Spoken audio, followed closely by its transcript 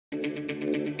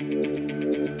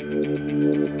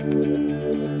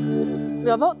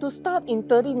We're about to start in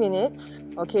 30 minutes.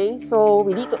 Okay, so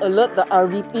we need to alert the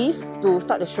RVPs to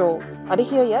start the show. Are they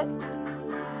here yet?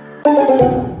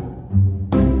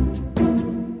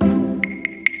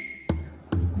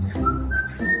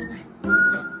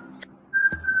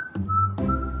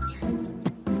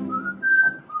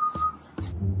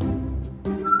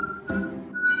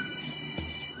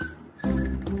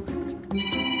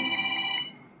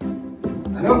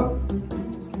 Hello?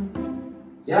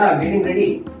 Yeah, meeting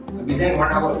ready. I'll be there in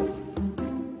 1 hour.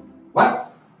 What?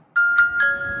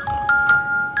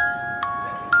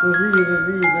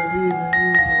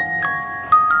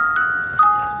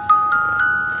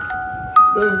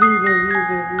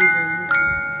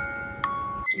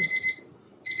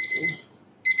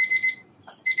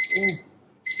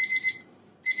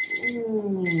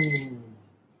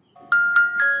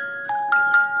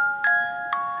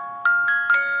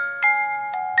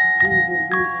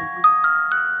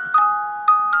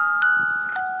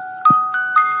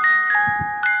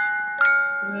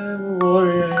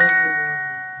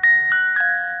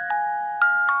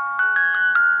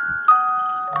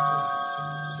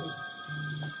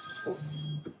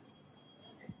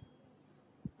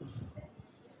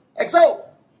 XO!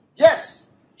 Yes!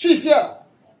 Chief here!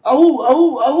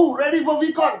 Ahoo! Ready for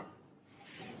Vcon!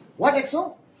 What,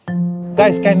 XO?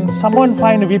 Guys, can someone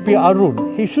find VP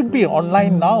Arun? He should be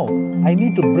online now. I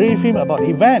need to brief him about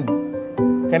event.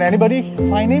 Can anybody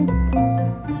find him?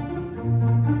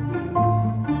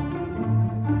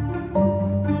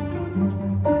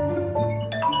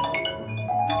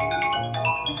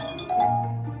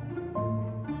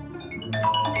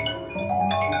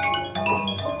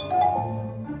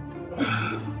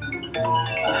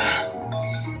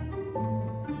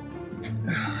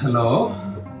 Hello.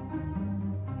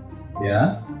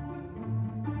 Yeah.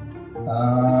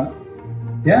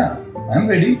 Yeah, I'm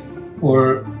ready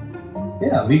for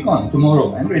Vcon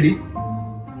tomorrow. I'm ready.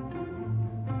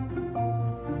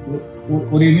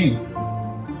 What do you mean?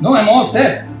 No, I'm all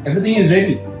set. Everything is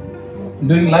ready. I'm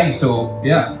doing live, so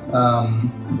yeah.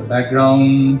 The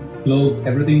background, clothes,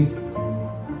 everything's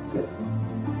set.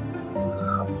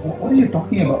 What are you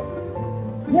talking about?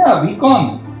 Yeah,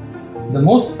 Vcon. The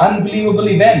most unbelievable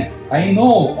event. I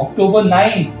know, October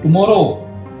 9th, tomorrow.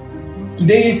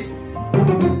 Today is...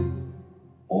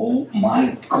 Oh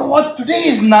my God, today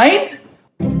is 9th?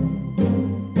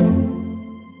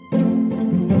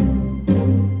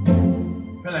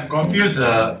 Well, I'm confused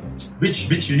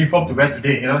which uniform to wear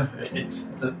today, you know.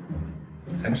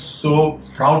 I'm so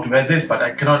proud to wear this, but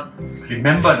I cannot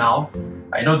remember now.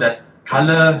 I know that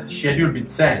color schedule been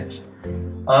sent.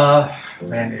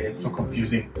 Man, it's so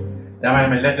confusing.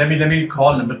 Let me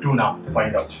call number 2 now to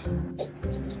find out.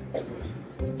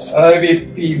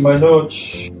 IVP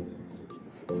Manoj.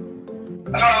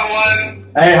 Hello,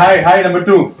 everyone. Hey, hi, number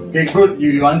 2. Okay, good.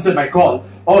 You answered my call.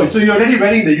 Oh, so you're already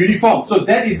wearing the uniform. So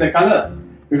that is the color.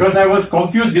 Because I was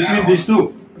confused between these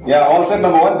two. Yeah, all set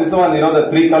number 1. This is the one, you know, the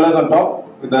 3 colors on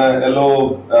top with the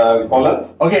yellow collar.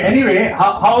 Okay, anyway,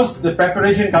 how's the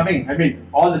preparation coming? I mean,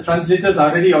 all the translators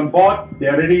are already on board? They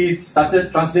already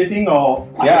started translating or?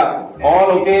 Yeah,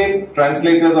 all okay.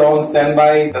 Translators are on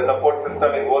standby. The support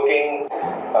system is working.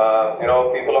 You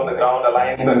know, people on the ground,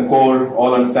 Alliance and Core,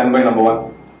 all on standby number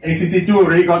 1. ACC2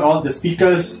 already got all the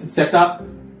speakers set up,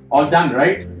 all done,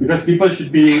 right? Because people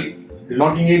should be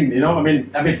logging in, you know, I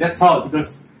mean that's how,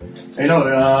 because, you know,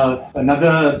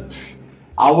 another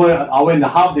hour and a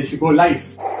half they should go live.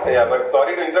 Yeah, but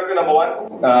sorry to interrupt you, number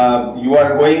 1. You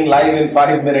are going live in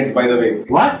 5 minutes, by the way.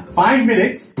 What? 5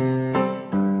 minutes?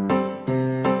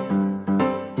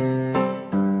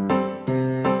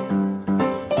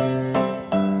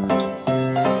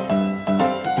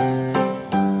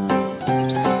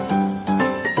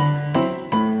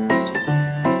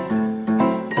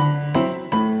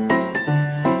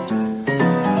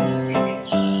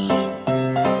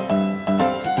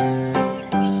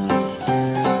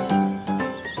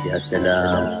 يا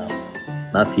سلام،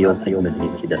 ما في يوم أجمل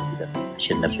من كده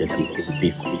عشان نبدأ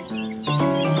فيكم.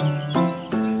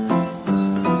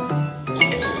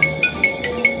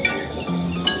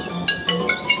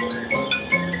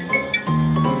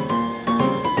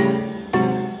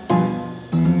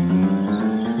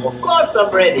 Of course I'm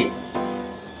ready.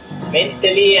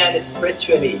 Mentally and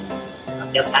spiritually.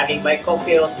 I'm just having my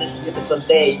coffee on this beautiful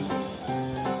day.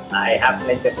 I have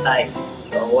plenty of time.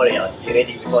 Don't worry, I'll be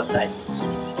ready before time.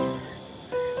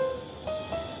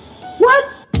 What?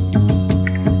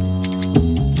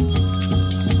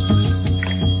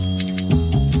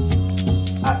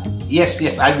 Yes,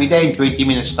 I'll be there in 20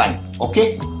 minutes time.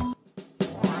 Okay?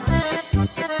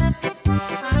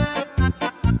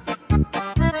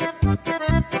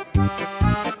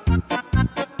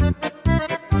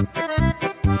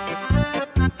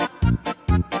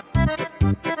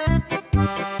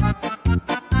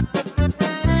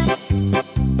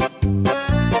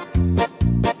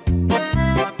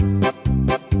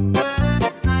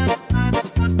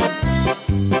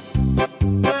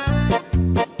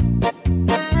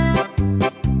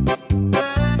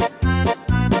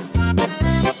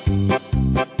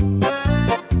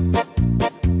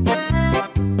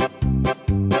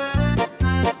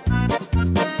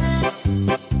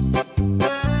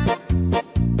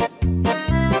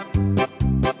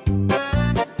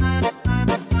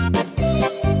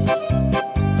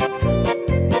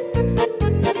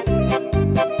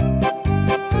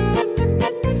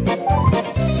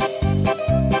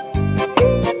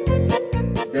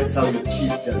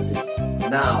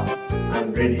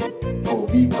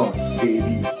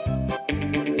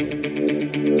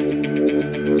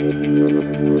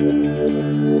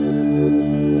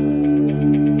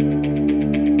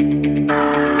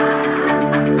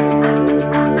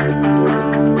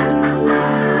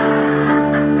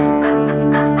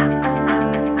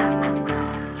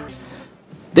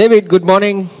 David, good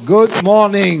morning. Good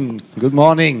morning. Good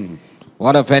morning.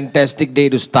 What a fantastic day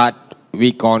to start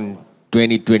Vcon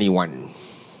 2021.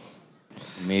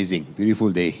 Amazing. Beautiful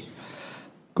day.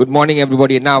 Good morning,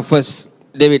 everybody. Now,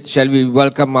 first, David, shall we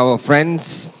welcome our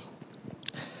friends?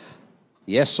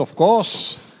 Yes, of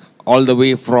course. All the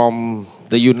way from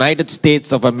the United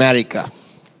States of America.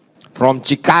 From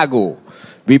Chicago,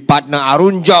 we partner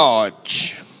Arun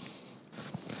George.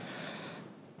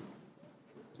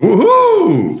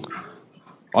 Woohoo!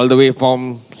 All the way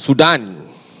from Sudan,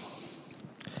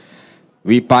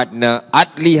 we partner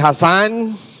Atli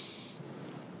Hassan.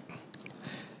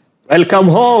 Welcome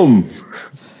home.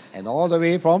 And all the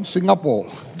way from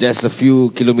Singapore. Just a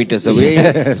few kilometers away,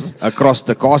 Yes. across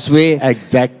the causeway.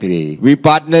 Exactly. We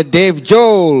partner Dave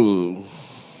Joel.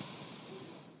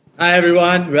 Hi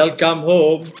everyone, welcome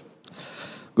home.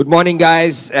 Good morning,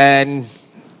 guys, and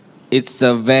it's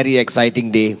a very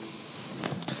exciting day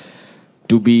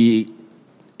to be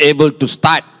able to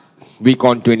start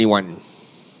Vcon 21.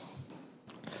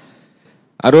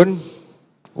 Arun,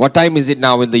 what time is it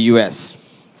now in the US?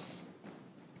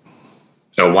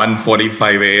 So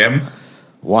 1:45 a.m.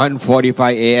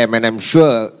 1:45 a.m. and I'm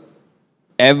sure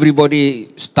everybody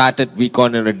started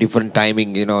Vcon in a different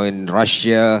timing, you know, in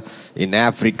Russia, in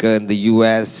Africa, in the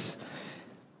US.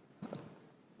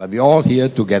 But we're all here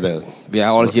together. We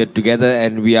are all here together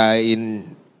and we are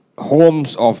in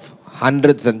homes of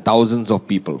hundreds and thousands of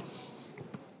people.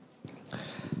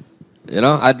 You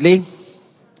know, Adli,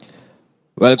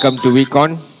 welcome to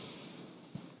Vcon.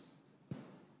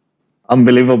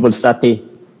 Unbelievable, Sati.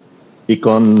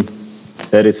 Vcon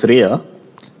 33, huh?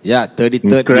 Yeah,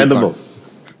 33rd. Incredible.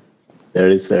 Vcon.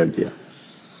 33rd, yeah.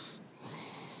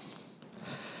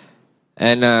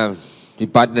 And we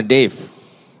partner Dave.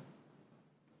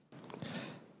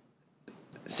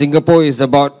 Singapore is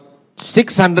about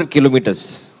 600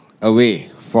 kilometers away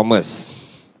from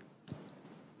us.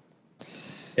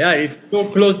 Yeah, it's so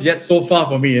close yet so far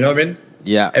for me, you know what I mean?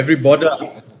 Yeah. Every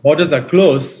borders are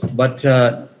close, but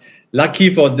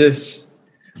lucky for this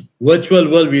virtual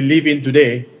world we live in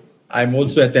today, I'm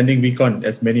also attending Vcon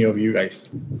as many of you guys.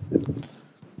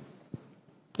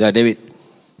 Yeah, David.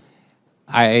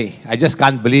 I just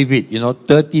can't believe it. You know,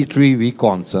 33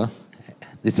 Vcons, huh?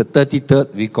 This is the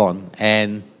 33rd Vcon,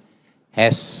 and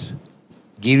as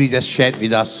Giri just shared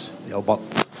with us, there are about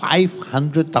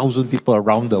 500,000 people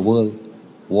around the world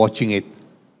watching it.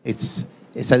 It's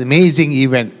an amazing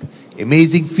event,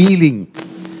 amazing feeling,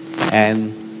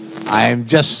 and I am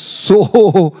just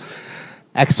so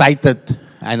excited,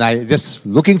 and I just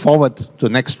looking forward to the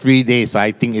next 3 days.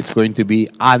 I think it's going to be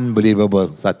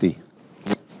unbelievable, Sati.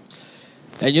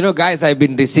 And you know, guys, I've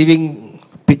been receiving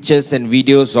pictures and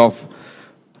videos of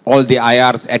all the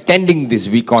IRs attending this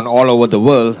Vcon all over the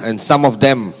world, and some of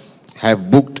them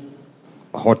have booked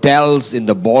hotels in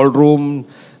the ballroom.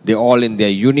 They're all in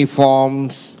their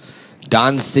uniforms,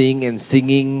 dancing and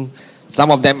singing.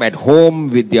 Some of them at home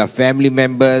with their family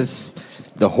members.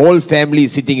 The whole family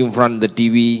is sitting in front of the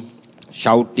TV,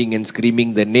 shouting and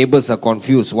screaming. The neighbors are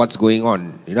confused. What's going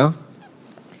on, you know?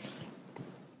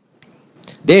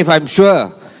 Dave, I'm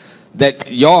sure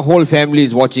that your whole family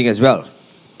is watching as well.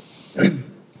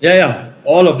 Yeah,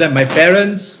 all of them. My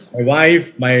parents, my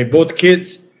wife, my both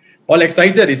kids, all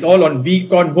excited. It's all on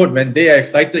Vcon mode. When they are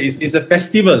excited, it's a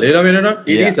festival. You know what I mean?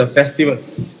 It is a festival.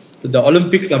 So the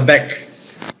Olympics are back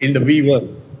in the V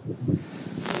world.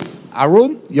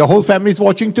 Arun, your whole family is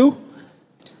watching too?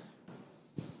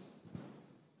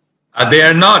 They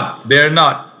are not. They are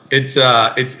not.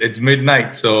 It's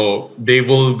midnight, so they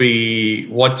will be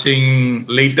watching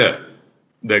later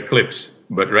the clips.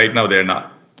 But right now they're not.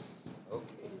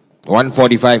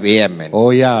 1:45 a.m. man.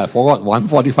 Oh yeah, I forgot.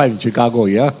 1:45 in Chicago,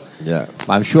 yeah? Yeah.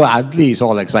 I'm sure Adli is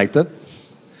all excited.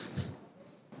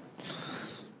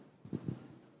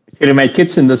 Actually, my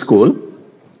kids in the school.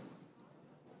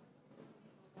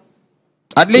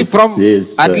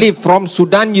 Adli, from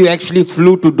Sudan, you actually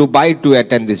flew to Dubai to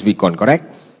attend this Vcon,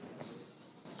 correct?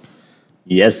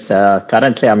 Yes,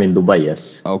 currently I'm in Dubai,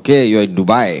 yes. Okay, you're in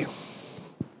Dubai.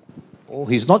 Oh,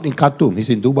 he's not in Khartoum,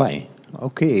 he's in Dubai.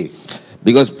 Okay.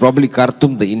 Because probably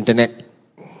Khartoum, the internet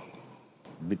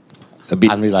a bit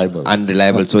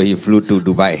unreliable, so he flew to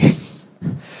Dubai.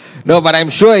 No, but I'm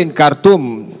sure in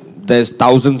Khartoum, there's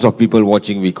thousands of people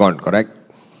watching Vcon, correct?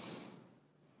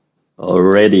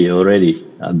 Already.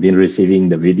 I've been receiving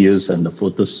the videos and the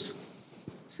photos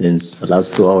since the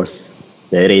last 2 hours.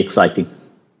 Very exciting.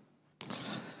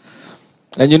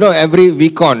 And you know, every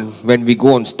Vcon, when we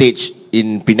go on stage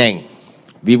in Penang,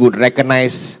 we would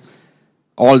recognize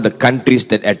all the countries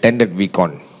that attended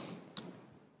Vcon.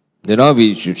 You know,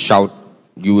 we should shout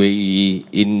UAE,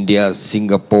 India,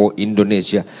 Singapore,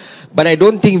 Indonesia. But I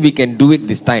don't think we can do it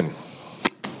this time.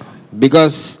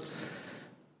 Because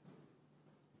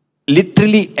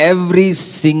literally every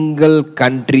single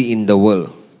country in the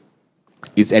world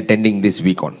is attending this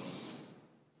Vcon.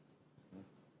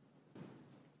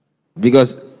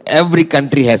 Because every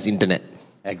country has internet.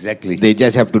 Exactly. They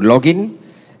just have to log in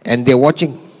and they're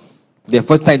watching. The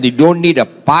first time, you don't need a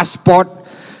passport,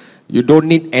 you don't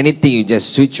need anything. You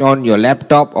just switch on your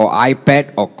laptop or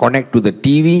iPad or connect to the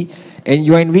TV and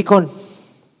you are in Vcon.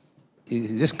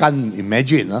 You just can't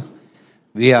imagine, huh?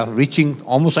 We are reaching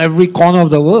almost every corner of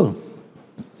the world.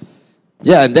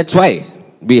 Yeah, and that's why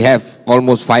we have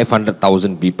almost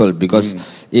 500,000 people,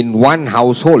 because in one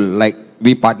household, like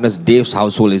we partners Dave's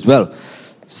household as well,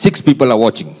 6 people are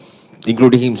watching,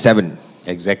 including him 7.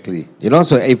 Exactly. You know,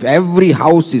 so if every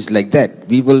house is like that,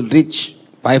 we will reach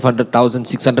 500,000,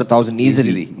 600,000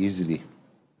 easily. Easily.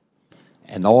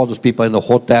 And all those people in the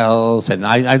hotels, and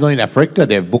I know in Africa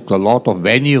they've booked a lot of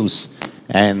venues,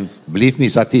 and believe me,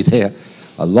 Sati, there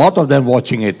a lot of them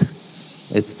watching it.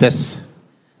 It's just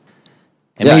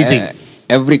amazing. Yeah,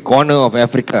 every corner of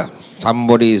Africa,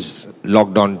 somebody is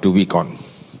logged on to Vcon.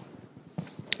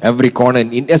 Every corner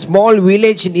in a small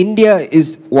village in India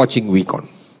is watching Vcon.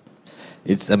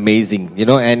 It's amazing, you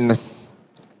know. And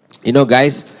you know,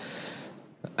 guys,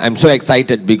 I'm so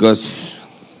excited because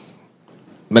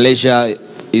Malaysia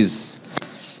is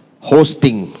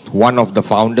hosting one of the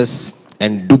founders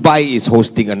and Dubai is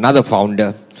hosting another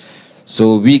founder.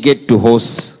 So we get to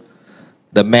host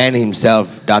the man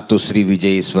himself, Dato Sri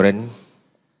Vijayeswaran.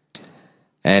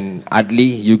 And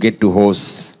Adli, you get to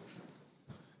host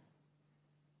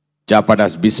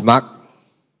Japadas Bismarck.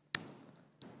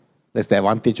 That's the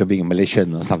advantage of being a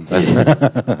Malaysian or something.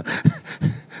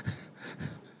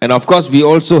 And of course, we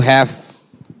also have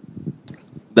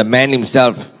the man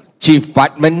himself, Chief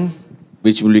Patman,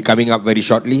 which will be coming up very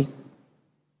shortly.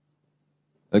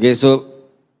 Okay, so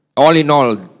all in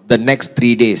all, the next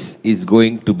 3 days is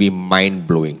going to be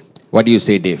mind-blowing. What do you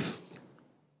say, Dave?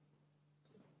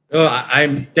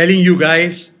 I'm telling you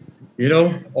guys, you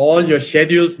know, all your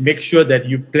schedules, make sure that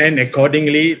you plan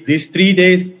accordingly. These 3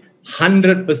 days,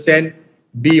 100%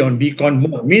 be on Vcon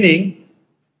mode. Meaning,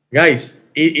 guys,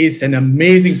 it is an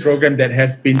amazing program that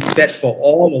has been set for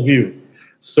all of you.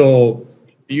 So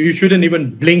you shouldn't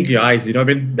even blink your eyes, you know, I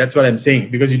mean, that's what I'm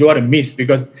saying, because you don't want to miss.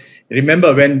 Because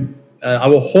remember when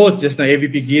our host just now,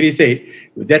 AVP Giri, said,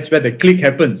 that's where the click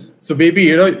happens. So maybe,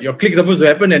 you know, your click is supposed to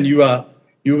happen and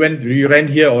you ran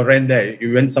here or ran there,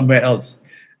 you went somewhere else.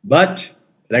 But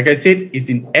like I said, it's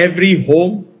in every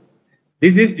home.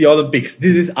 This is the Olympics.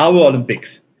 This is our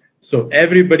Olympics. So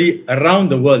everybody around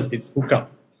the world is hooked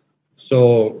up.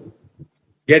 So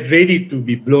get ready to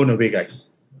be blown away, guys.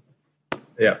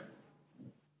 Yeah.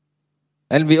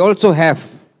 And we also have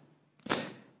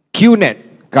QNet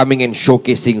coming and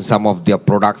showcasing some of their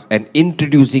products and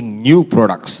introducing new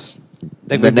products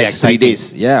in the next 3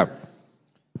 days. Yeah.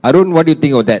 Arun, what do you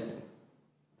think of that?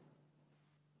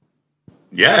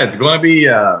 Yeah, it's going to be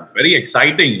very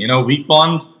exciting. You know,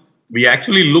 Vcons, we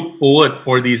actually look forward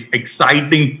for these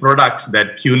exciting products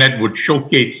that QNet would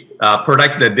showcase,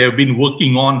 products that they've been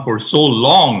working on for so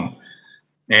long.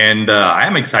 And I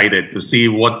am excited to see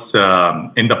what's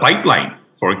in the pipeline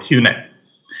for QNet.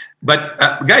 But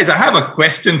guys, I have a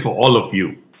question for all of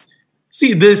you.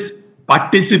 See, these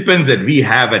participants that we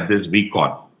have at this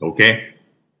Vcon, okay?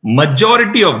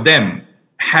 Majority of them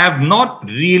have not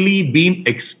really been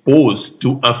exposed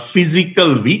to a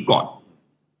physical Vcon.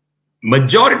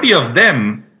 Majority of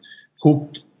them, who,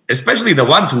 especially the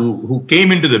ones who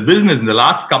came into the business in the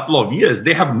last couple of years,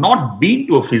 they have not been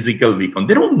to a physical Vcon.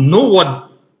 They don't know what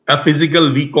a physical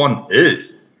Vcon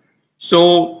is.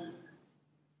 So,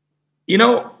 you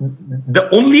know, the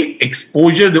only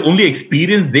exposure, the only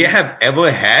experience they have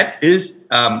ever had is,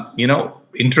 you know,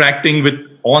 interacting with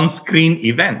on-screen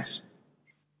events.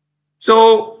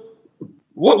 So,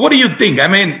 what do you think? I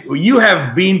mean, you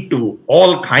have been to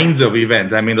all kinds of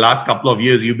events. I mean, last couple of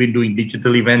years, you've been doing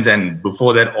digital events, and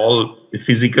before that, all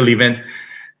physical events.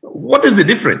 What is the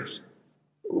difference?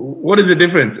 What is the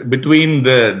difference between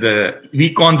the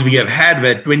Vcons we have had,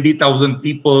 where 20,000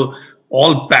 people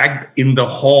all packed in the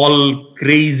hall,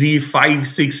 crazy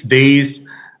 5-6 days,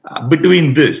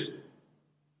 between this?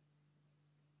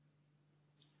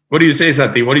 What do you say,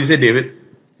 Sati? What do you say, David?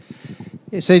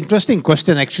 It's an interesting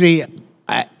question. Actually,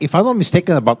 if I'm not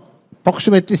mistaken, about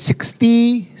approximately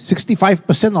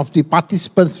 65% of the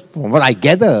participants, from what I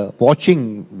gather,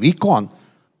 watching Vcon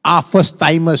are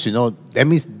first-timers, you know. That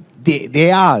means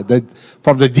they are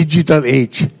from the digital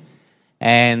age.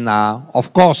 And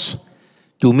of course,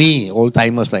 to me,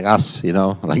 old-timers like us,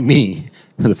 like me,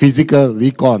 the physical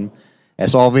Vcon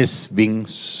has always been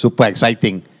super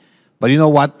exciting. But you know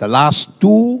what? The last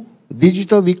 2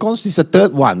 digital Vcons, this is the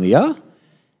 3rd one, yeah?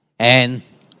 And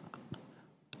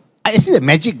I see the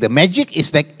magic. The magic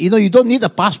is like, you don't need a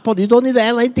passport, you don't need an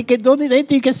airline ticket, you don't need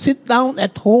anything. You can sit down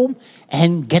at home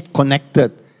and get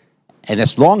connected. And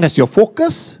as long as you're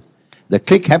focused, the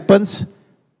click happens,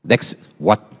 that's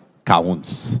what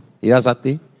counts. Yeah,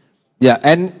 Sati? Yeah,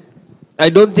 and I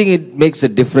don't think it makes a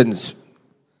difference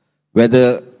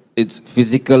whether it's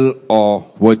physical or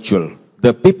virtual.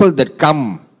 The people that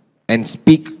come and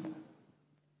speak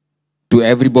to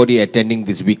everybody attending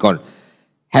this Vcon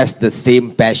has the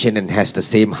same passion and has the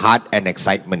same heart and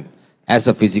excitement as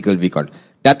a physical Vcon.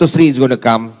 Dato Sri is going to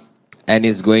come and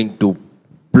is going to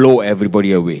blow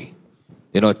everybody away.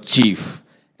 Chief.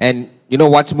 And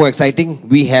what's more exciting?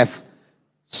 We have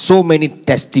so many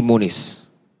testimonies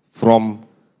from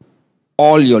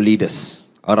all your leaders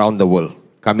around the world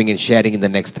coming and sharing in the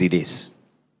next 3 days.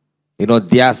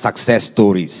 Their success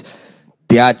stories,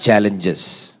 their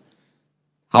challenges,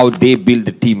 how they build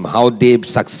the team, how they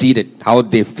succeeded, how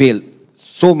they failed.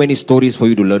 So many stories for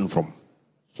you to learn from.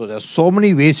 So there's so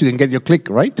many ways you can get your click,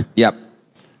 right? Yep.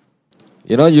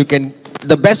 You can,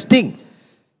 the best thing,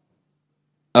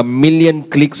 1 million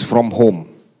clicks from home.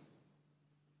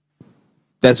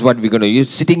 That's what we're going to use.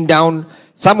 Sitting down,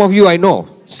 some of you I know,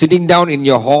 sitting down in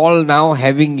your hall now,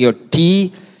 having your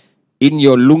tea in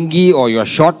your lungi or your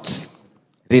shorts,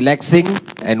 relaxing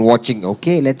and watching.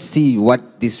 Okay, let's see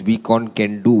what this Vcon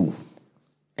can do.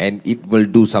 And it will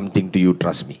do something to you,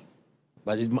 trust me.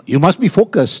 But you must be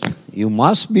focused. You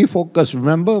must be focused.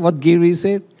 Remember what Giri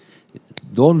said?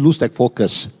 Don't lose that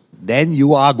focus. Then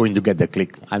you are going to get the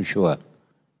click, I'm sure.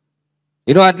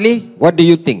 Adli, what do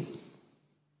you think?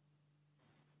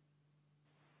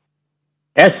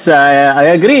 Yes, I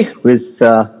agree with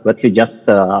what you just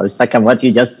what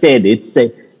you just said.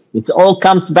 It all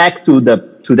comes back to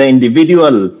the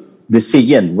individual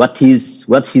decision, what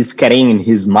he's carrying in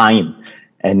his mind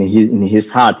and in his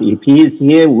heart. If he is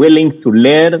here willing to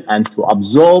learn and to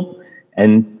absorb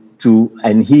and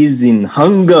he's in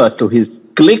hunger to his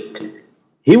click,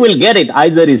 he will get it.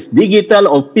 Either it's digital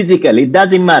or physical. It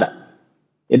doesn't matter.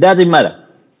 It doesn't matter.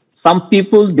 Some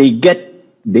people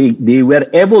they were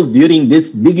able during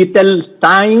this digital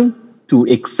time to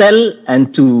excel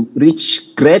and to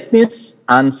reach greatness.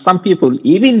 And some people,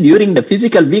 even during the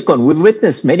physical Vcon, we've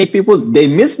witnessed many people, they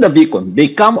miss the Vcon. They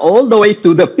come all the way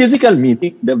to the physical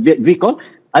meeting, the Vcon,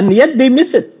 and yet they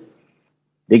miss it.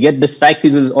 They get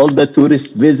distracted with all the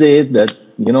tourist visit,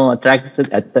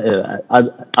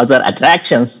 other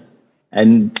attractions,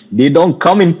 and they don't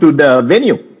come into the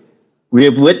venue. We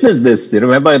have witnessed this. You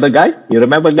remember the guy? You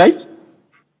remember, guys?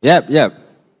 Yep.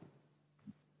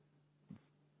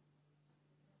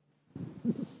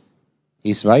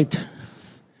 He's right.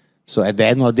 So at the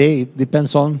end of the day, it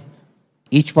depends on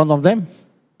each one of them.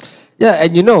 Yeah,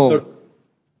 and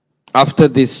after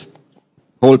this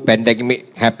whole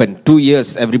pandemic happened, 2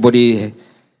 years, everybody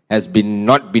has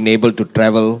not been able to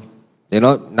travel.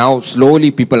 Now slowly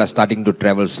people are starting to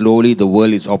travel. Slowly the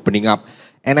world is opening up.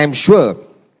 And I'm sure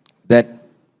that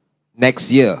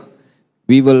next year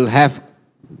we will have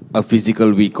a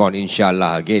physical Vcon,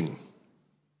 inshallah, again.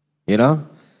 Yeah.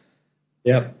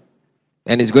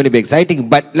 And it's going to be exciting.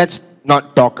 But let's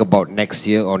not talk about next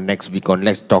year or next Vcon.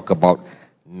 Let's talk about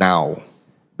now.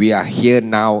 We are here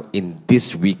now in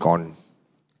this Vcon.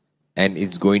 And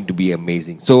it's going to be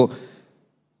amazing. So,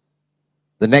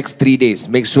 the next 3 days,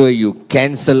 make sure you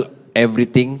cancel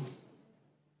everything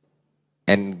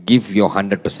and give your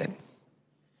 100%.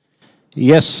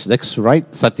 Yes, that's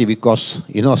right, Sati, because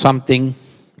something,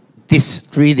 this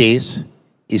 3 days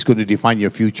is going to define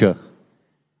your future.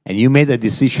 And you made a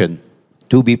decision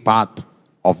to be part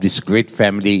of this great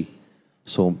family.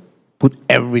 So put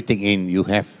everything in you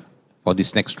have for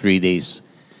this next 3 days.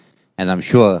 And I'm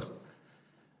sure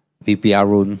VP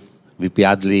Arun, VP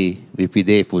Adli, VP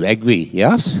Dave would agree,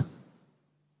 yes?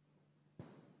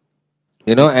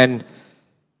 And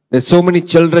there's so many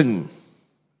children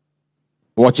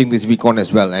watching this Vcon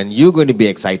as well, and you're going to be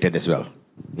excited as well.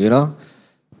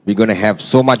 We're going to have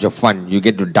so much of fun. You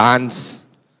get to dance,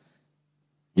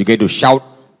 you get to shout.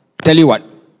 Tell you what,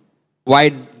 why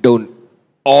don't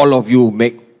all of you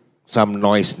make some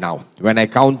noise now? When I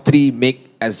count 3,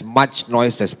 make as much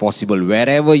noise as possible.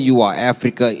 Wherever you are,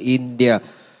 Africa, India,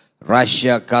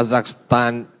 Russia,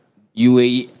 Kazakhstan,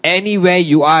 UAE, anywhere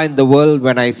you are in the world,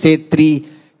 when I say 3,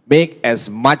 make as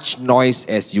much noise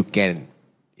as you can.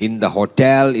 In the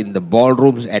hotel, in the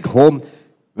ballrooms, at home,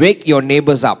 wake your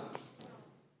neighbors up.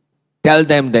 Tell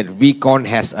them that Vcon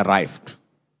has arrived.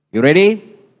 You ready?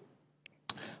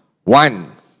 1,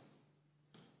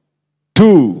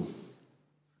 2,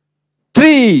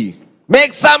 3.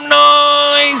 Make some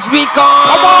noise, Vcon!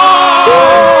 Come on!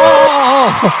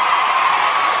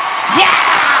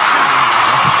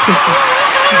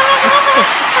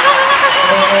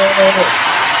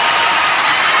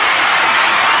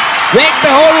 Wake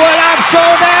the whole world up, show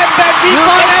them that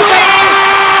Vcon has it!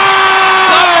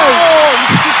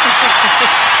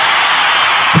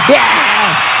 Yeah!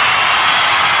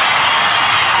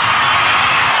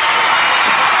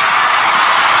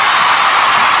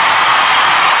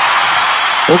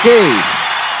 Okay,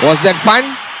 was that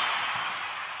fun?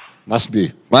 Must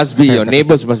be. Must be. Your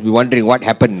neighbors must be wondering what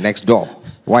happened next door.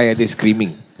 Why are they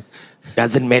screaming?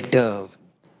 Doesn't matter.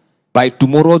 By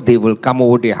tomorrow, they will come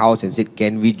over to your house and say,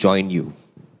 can we join you?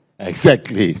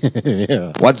 Exactly.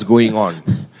 Yeah. What's going on?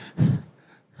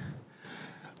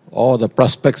 All the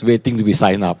prospects waiting to be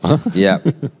signed up. Huh? Yeah.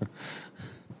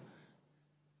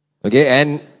 Okay,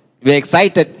 and we're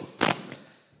excited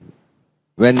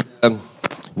when the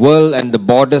world and the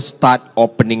borders start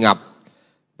opening up.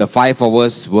 The 5 of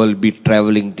us will be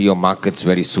traveling to your markets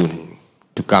very soon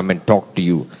to come and talk to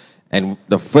you. And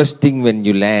the first thing when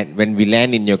we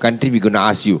land in your country, we're going to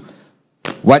ask you,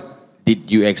 what did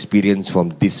you experience from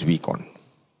this week on?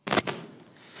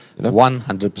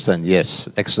 100%, yes.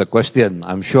 That's the question.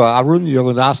 I'm sure, Arun, you're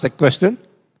going to ask that question?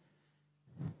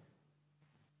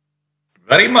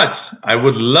 Very much. I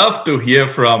would love to hear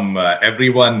from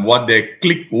everyone what their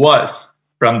click was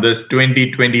from this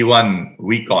 2021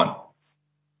 Vcon.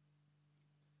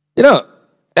 You know,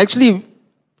 actually,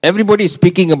 everybody is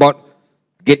speaking about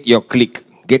get your click,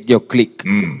 get your click.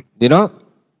 You know,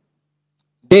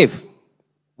 Dave,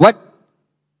 what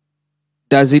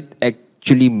does it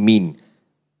actually mean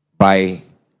by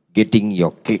getting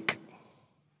your click?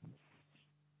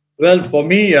 Well, for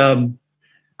me, I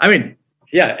mean,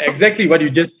 yeah, exactly what you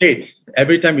just said.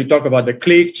 Every time we talk about the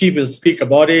click, Chief will speak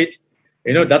about it.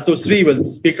 You know, Dato Sri will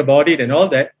speak about it and all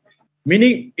that.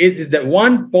 Meaning, it is that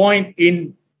one point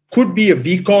in, could be a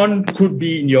Vcon, could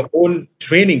be in your own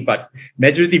training, but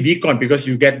majority Vcon, because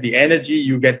you get the energy,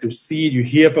 you get to see, you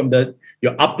hear from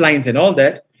your uplines and all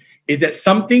that, is that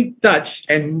something touched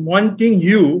and wanting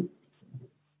you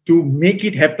to make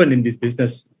it happen in this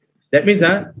business. That means,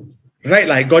 right,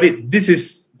 I got it. This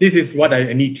is what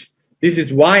I need. This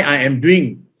is why I am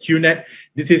doing QNet.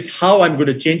 This is how I'm going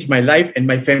to change my life and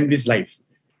my family's life.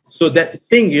 So that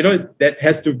thing, you know, that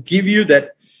has to give you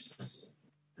that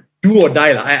do or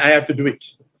die. I have to do it.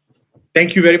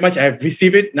 Thank you very much. I have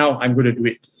received it. Now I'm going to do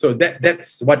it. So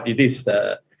that's what it is,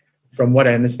 from what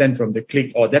I understand from the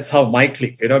click, or that's how my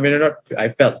click, you know, I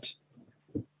felt.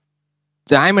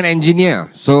 So I'm an engineer.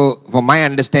 So for my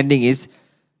understanding is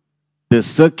the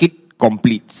circuit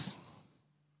completes.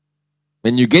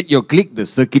 When you get your click, the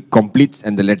circuit completes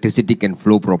and the electricity can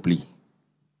flow properly.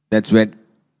 That's when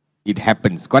it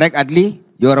happens. Correct, Adli?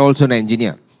 You are also an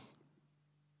engineer.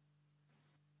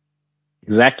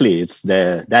 Exactly. It's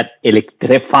that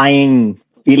electrifying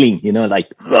feeling, you know,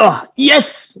 like, oh,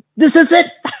 yes, this is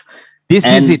it. This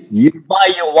is it. You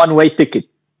buy your one-way ticket.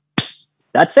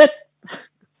 That's it.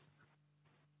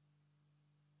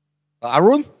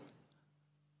 Arun?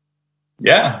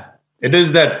 Yeah, it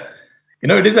is that, you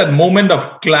know, it is that moment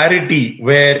of clarity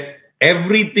where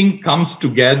everything comes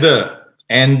together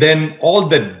and then all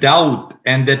the doubt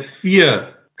and that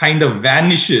fear kind of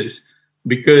vanishes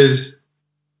because,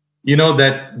 you know,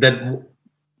 that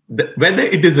whether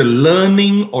it is a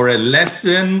learning or a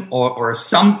lesson or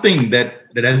something that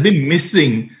has been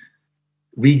missing,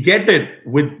 we get it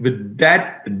with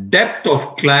that depth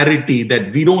of clarity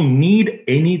that we don't need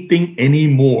anything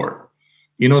anymore.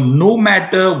 You know, no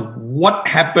matter what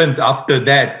happens after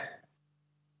that,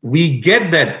 we get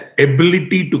that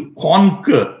ability to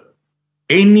conquer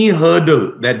any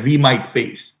hurdle that we might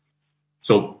face.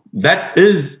 So that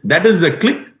is the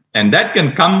click, and that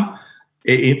can come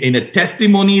in a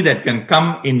testimony, that can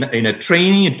come in a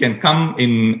training, it can come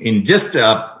in just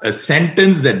a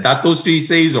sentence that Dato Sri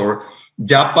says or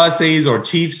Japa says or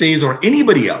Chief says or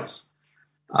anybody else.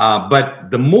 But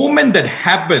the moment that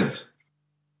happens,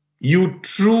 you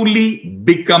truly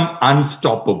become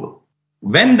unstoppable.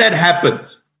 When that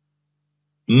happens,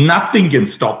 nothing can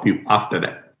stop you after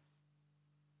that.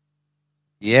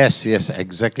 Yes,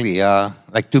 exactly.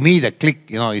 Like to me, the click,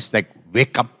 you know, is like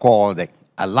wake up call. The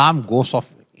alarm goes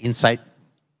off inside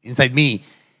me,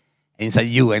 inside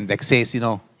you, and that says, you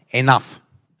know, enough.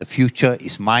 The future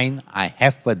is mine. I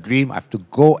have a dream. I have to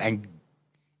go and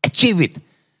achieve it.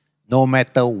 No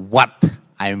matter what,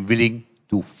 I am willing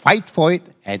to fight for it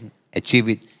and achieve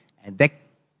it. And that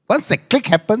once the click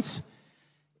happens,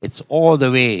 It's all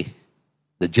the way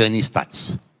the journey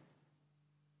starts.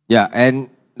 Yeah, and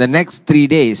the next 3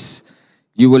 days,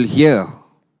 you will hear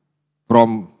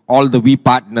from all the V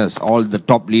partners, all the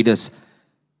top leaders,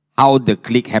 how the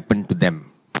click happened to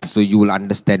them. So you will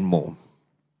understand more.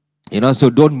 So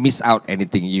don't miss out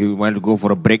anything. You want to go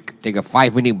for a break, take a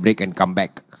 5-minute break and come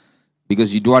back,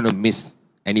 because you don't want to miss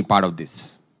any part of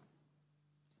this.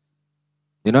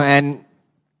 And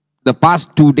the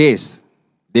past 2 days,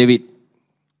 David,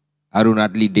 Arun,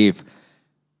 Adli, Dave,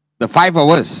 the 5 of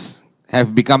us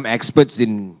have become experts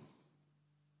in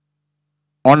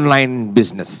online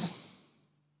business.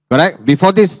 Correct?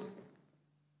 Before this,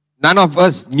 none of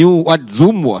us knew what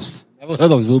Zoom was. Never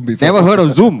heard of Zoom before. Never heard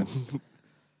of Zoom.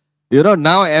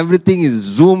 Now everything is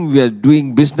Zoom. We are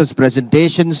doing business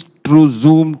presentations through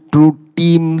Zoom, through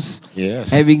Teams,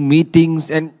 Yes. having meetings,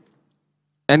 and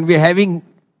we're having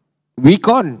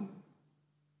Vcon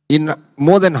in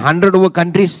more than 100 over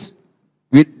countries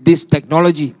with this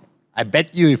technology. I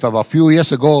bet you if about a few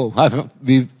years ago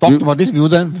we talked about this,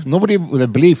 nobody would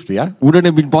have believed, yeah? Wouldn't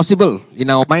have been possible in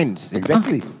our minds.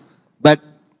 Exactly. But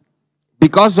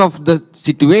because of the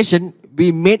situation,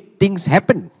 we made things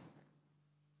happen.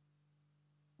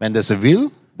 When there's a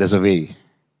will, there's a way.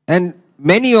 And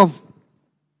many of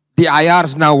the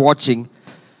IRs now watching,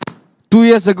 2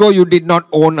 years ago you did not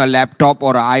own a laptop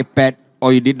or an iPad,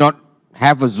 or you did not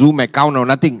have a Zoom account or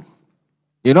nothing.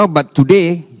 But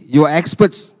today you are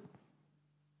experts.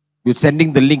 You're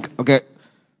sending the link. Okay.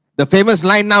 The famous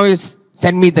line now is,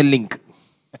 send me the link.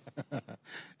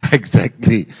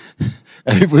 Exactly.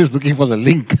 Everybody's looking for the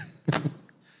link.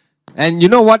 And you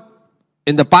know what?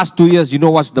 In the past 2 years, you know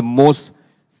what's the most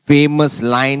famous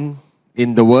line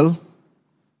in the world?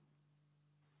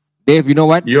 Dave, you know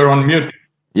what? You're on mute.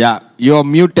 Yeah, you're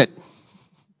muted.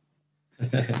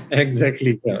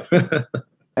 Exactly. Yeah.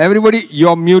 Everybody,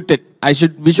 you're muted.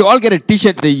 We should all get a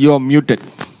t-shirt that you're muted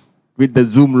with the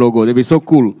Zoom logo. They'll be so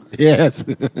cool. Yes.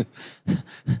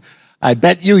 I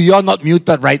bet you're not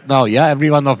muted right now, yeah?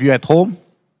 Every one of you at home.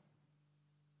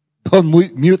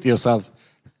 Don't mute yourself.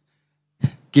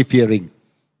 Keep hearing.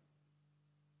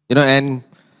 And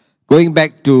going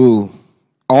back to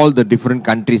all the different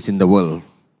countries in the world,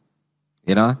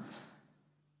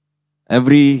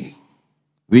 every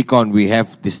Vcon we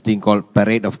have this thing called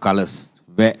Parade of Colors,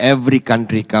 where every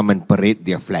country come and parade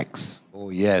their flags. Oh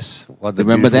yes, what a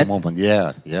Remember beautiful that? moment.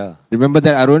 Yeah, yeah. Remember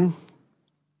that, Arun?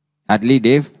 Adli,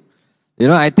 Dave?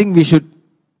 I think we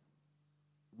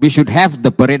should have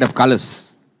the Parade of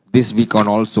Colors this Vcon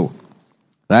also,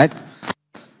 right?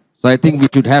 So I think we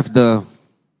should have the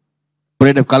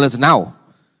Parade of Colors now.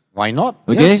 Why not?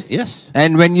 Okay? Yes, yes.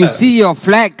 And when you see your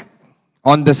flag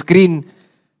on the screen,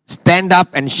 stand up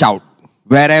and shout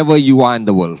wherever you are in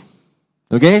the world.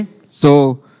 Okay?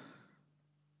 So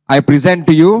I present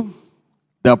to you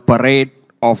the Parade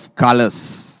of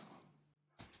Colors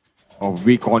of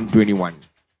Vcon 21.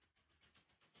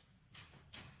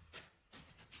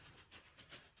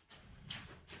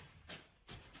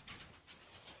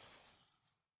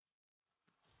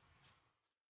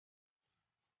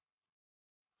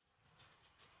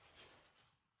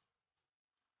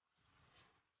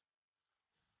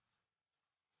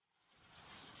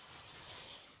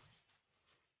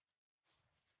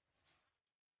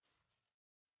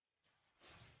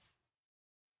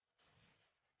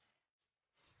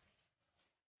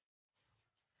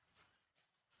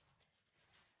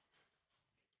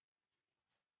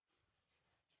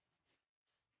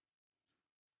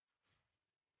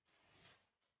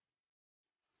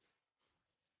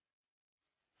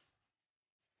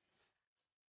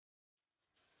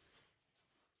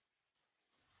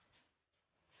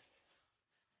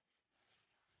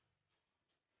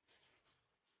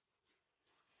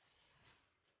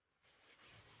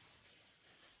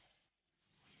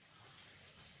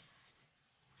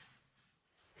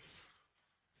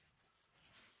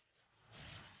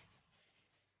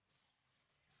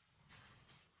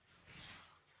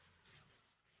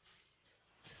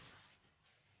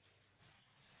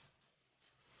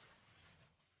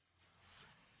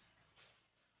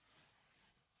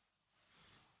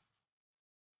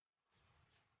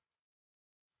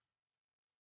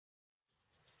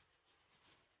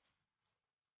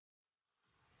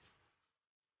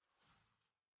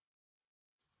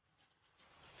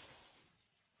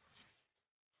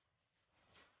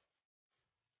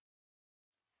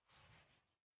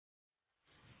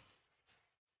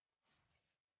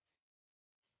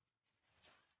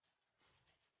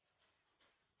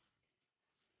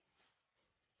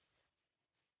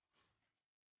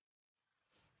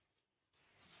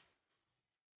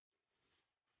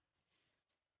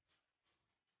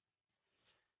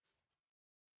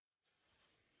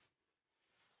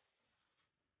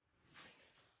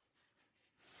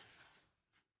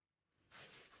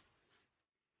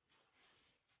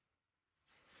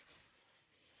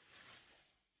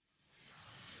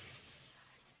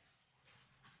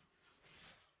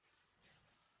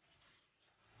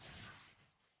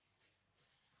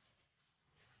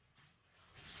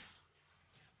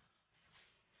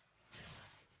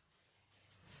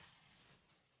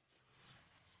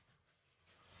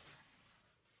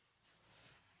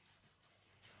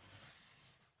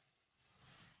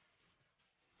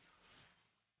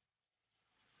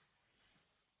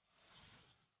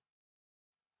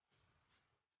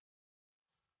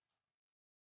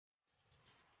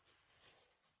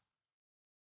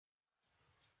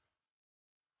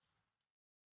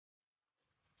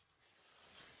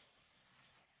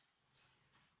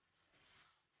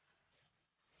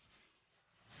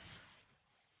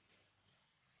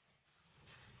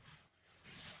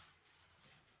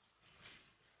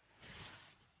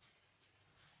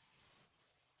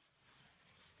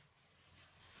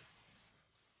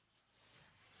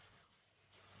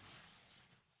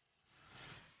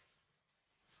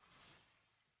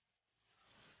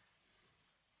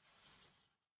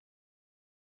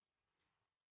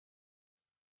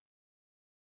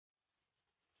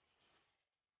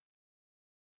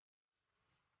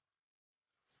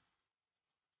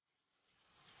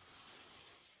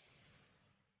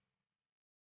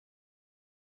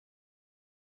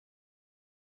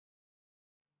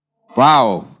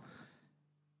 Wow.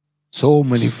 So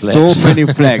many flags. So many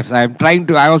flags. I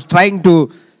was trying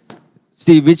to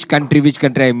see which country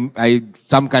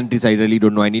some countries I really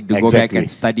don't know. I need to go back and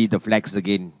study the flags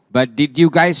again. But did you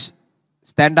guys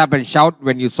stand up and shout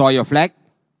when you saw your flag?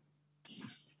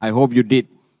 I hope you did.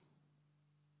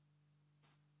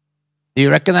 Do you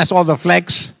recognize all the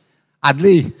flags,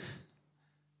 Adli?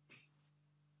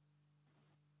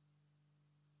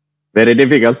 Very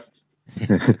difficult.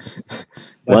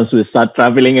 Once we start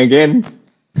traveling again,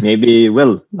 maybe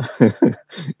will.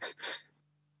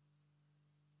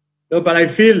 No, but I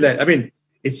feel that, I mean,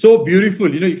 it's so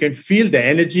beautiful. You can feel the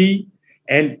energy.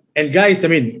 And guys, I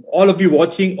mean, all of you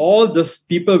watching, all those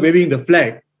people waving the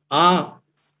flag are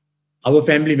our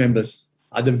family members,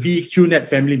 are the VQNet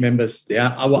family members. They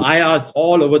are our IRs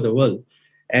all over the world.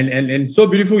 And so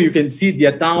beautiful. You can see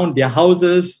their town, their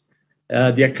houses,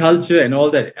 their culture and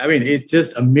all that. I mean, it's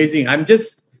just amazing. I'm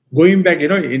just going back,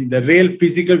 in the real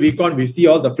physical Vcon, we see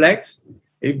all the flags.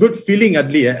 A good feeling,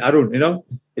 Adli, Arun,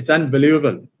 it's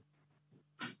unbelievable.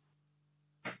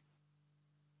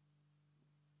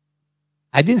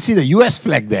 I didn't see the US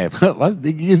flag there.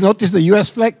 Did you notice the US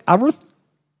flag, Arun?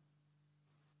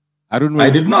 I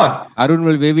did not. Arun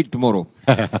will wave it tomorrow.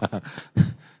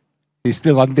 He's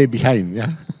still one day behind,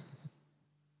 yeah?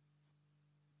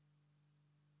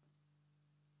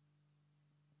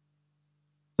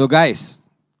 So guys,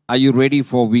 are you ready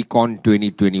for Vcon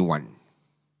 2021?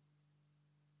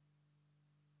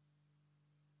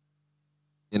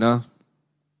 Are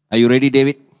you ready,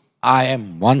 David? I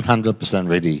am 100%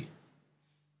 ready.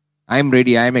 I'm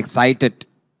ready. I'm excited.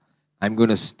 I'm going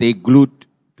to stay glued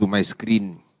to my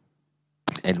screen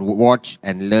and watch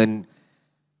and learn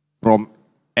from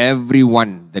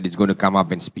everyone that is going to come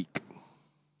up and speak.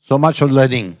 So much for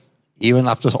learning. Even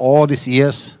after all these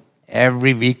years,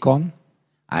 every Vcon,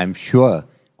 I'm sure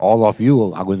all of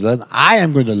you are going to learn. I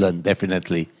am going to learn,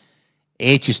 definitely.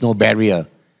 Age is no barrier.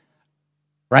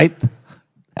 Right?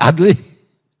 Adli?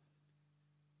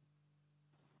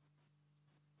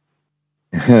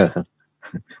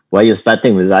 Why are you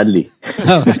starting with Adli?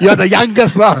 You're the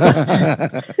youngest one.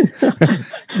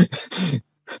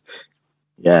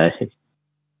 Yeah.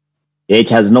 Age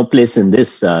has no place in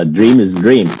this. Dream is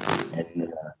dream.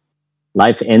 And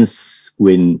life ends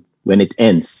when it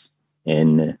ends.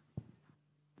 And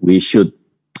we should,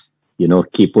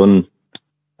 keep on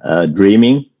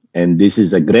dreaming. And this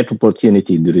is a great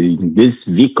opportunity during this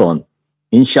Vcon.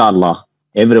 Inshallah,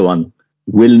 everyone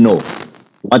will know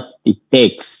what it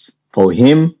takes for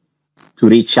him to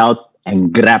reach out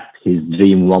and grab his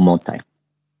dream one more time.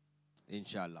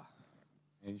 Inshallah.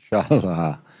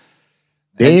 Inshallah.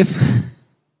 Dave?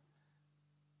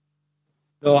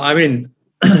 So, I mean,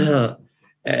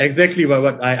 exactly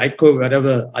what I echo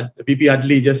whatever VP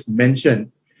Adli just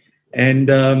mentioned.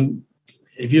 And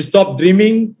if you stop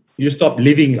dreaming, you stop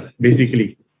living,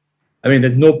 basically. I mean,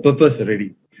 there's no purpose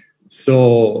already.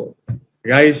 So,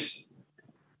 guys,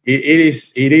 it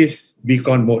is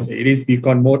Vcon mode. It is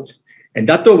Vcon mode. And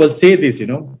Dato will say this,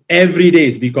 every day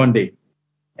is Vcon day.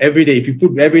 Every day. If you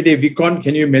put every day Vcon,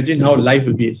 can you imagine how life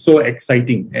will be so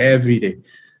exciting every day?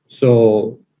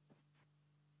 So,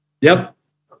 yep.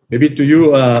 Maybe to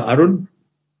you, Arun.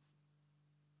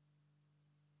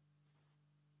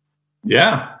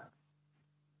 Yeah.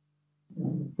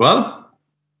 Well,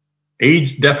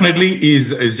 age definitely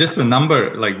is just a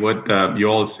number, like what you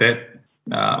all said.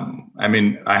 I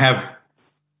mean, I have,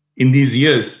 in these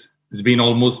years, it's been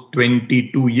almost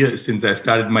 22 years since I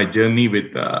started my journey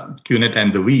with QNet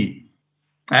and the V.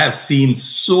 I have seen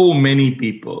so many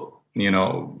people,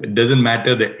 it doesn't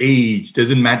matter the age,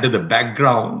 doesn't matter the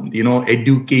background,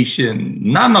 education,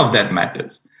 none of that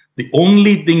matters. The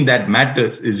only thing that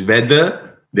matters is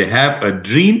whether they have a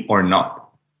dream or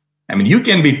not. I mean, you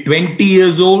can be 20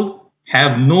 years old,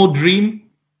 have no dream,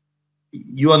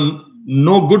 you are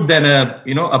no good than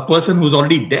a person who's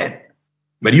already dead.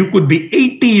 But you could be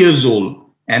 80 years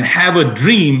old and have a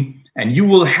dream, and you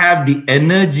will have the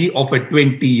energy of a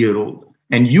 20-year-old,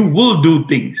 and you will do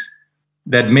things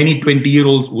that many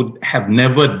 20-year-olds would have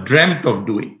never dreamt of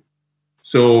doing.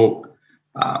 So,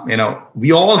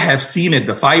 we all have seen it.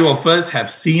 The five of us have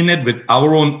seen it with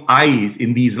our own eyes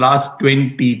in these last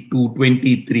 20 to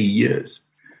 23 years.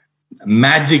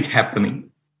 Magic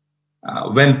happening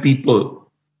when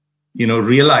people,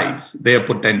 realize their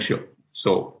potential.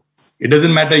 So, it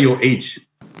doesn't matter your age.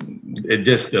 It's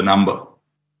just a number.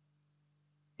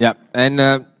 Yeah.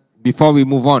 And before we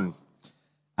move on,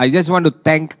 I just want to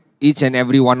thank each and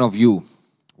every one of you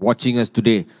watching us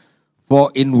today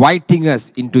for inviting us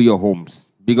into your homes.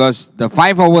 Because the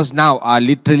 5 hours now are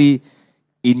literally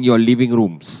in your living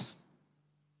rooms,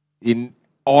 in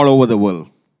all over the world.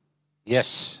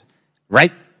 Yes,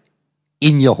 right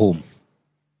in your home.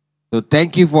 So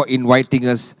thank you for inviting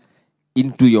us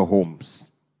into your homes.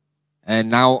 And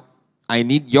now I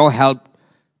need your help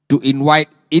to invite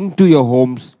into your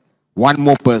homes one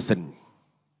more person.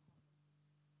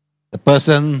 The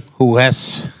person who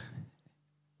has,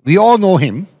 we all know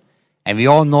him, and we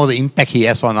all know the impact he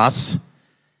has on us.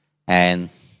 And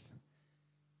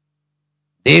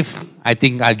Dave, I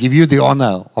think I'll give you the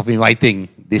honor of inviting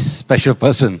this special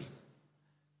person.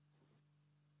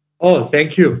 Oh,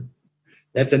 thank you.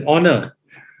 That's an honor.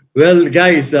 Well,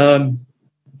 guys,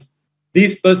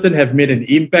 this person have made an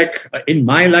impact in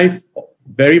my life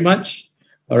very much.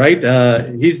 All right.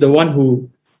 He's the one who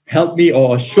helped me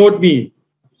or showed me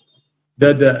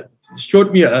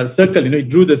showed me a circle. He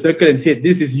drew the circle and said,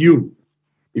 "This is you."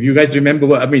 If you guys remember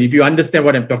if you understand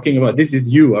what I'm talking about, this is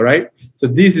you. All right. So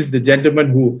this is the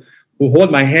gentleman who hold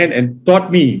my hand and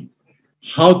taught me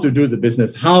how to do the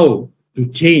business, how to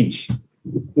change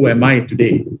who am I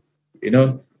today,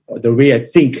 the way I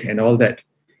think and all that.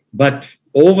 But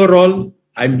overall,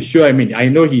 I'm sure, I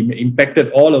know he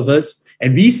impacted all of us,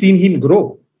 and we seen him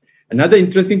grow. Another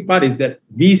interesting part is that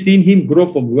we seen him grow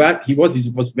from what he was. He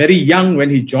was very young when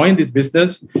he joined this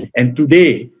business, and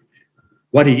today,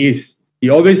 what he is. He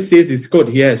always says this quote,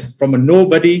 he has from a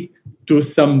nobody to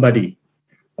somebody.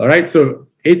 All right, so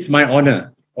it's my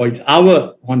honor, or it's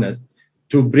our honor,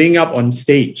 to bring up on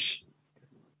stage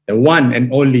the one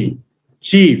and only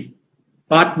Chief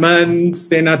Patman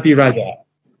Senatiraja.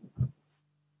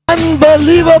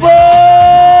 Unbelievable!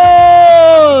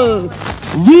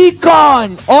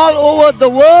 Vcon all over the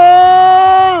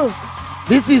world.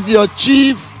 This is your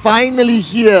chief finally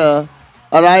here.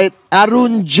 All right,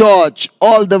 Arun George,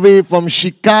 all the way from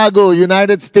Chicago,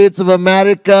 United States of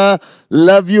America.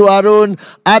 Love you, Arun.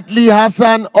 Atli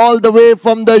Hassan, all the way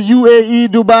from the UAE,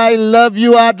 Dubai. Love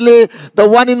you, Atli. The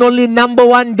one and only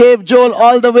 #1, Dave Joel,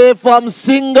 all the way from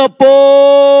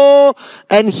Singapore.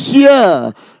 And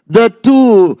here, the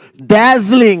two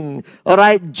dazzling, all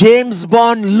right, James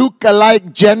Bond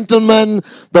look-alike gentlemen,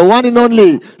 the one and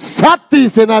only Sati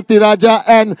Senatiraja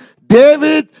and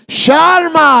David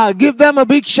Sharma. Give them a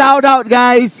big shout out,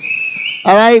 guys.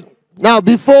 All right. Now,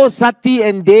 before Sati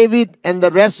and David and the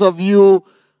rest of you,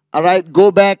 all right,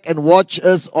 go back and watch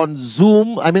us on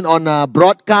Zoom, on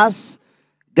broadcast.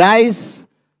 Guys,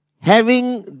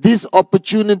 having this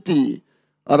opportunity,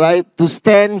 all right, to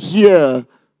stand here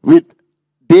with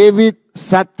David,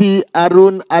 Sati,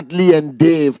 Arun, Adli, and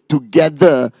Dave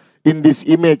together in this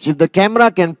image. If the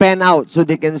camera can pan out so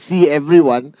they can see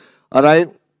everyone, all right,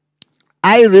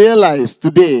 I realized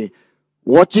today,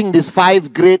 watching these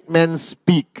 5 great men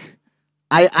speak,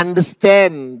 I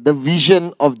understand the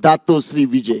vision of Dato Sri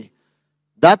Vijay.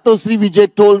 Dato Sri Vijay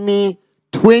told me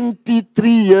 23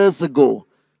 years ago,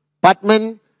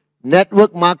 Patman,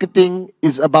 network marketing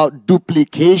is about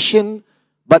duplication,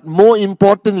 but more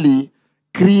importantly,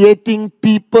 creating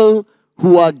people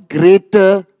who are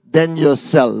greater than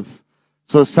yourself.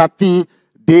 So Sati,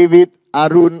 David,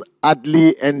 Arun,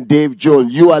 Adli, and Dave Joel,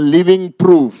 you are living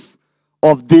proof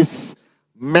of this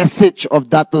message of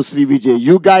Dato Sri Vijay.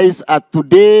 You guys are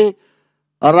today,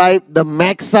 all right, the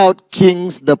max out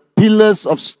kings, the pillars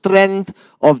of strength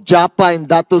of Japa and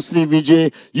Dato Sri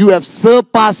Vijay. You have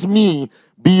surpassed me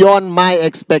beyond my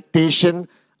expectation.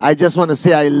 I just want to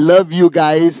say I love you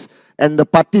guys, and the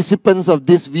participants of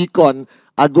this Vcon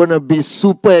are going to be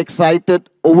super excited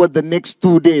over the next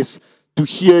 2 days to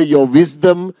hear your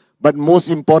wisdom, but most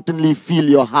importantly, feel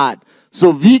your heart.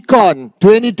 So Vcon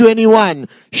 2021,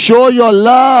 show your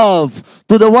love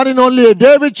to the one and only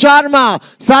David Sharma,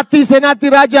 Sati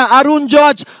Senatiraja, Arun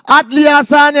George, Adli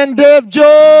Hassan, and Dave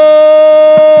Joel.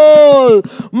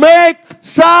 Make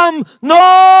some noise!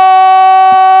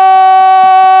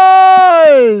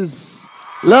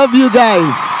 Love you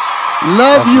guys.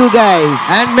 Love you guys.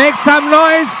 And make some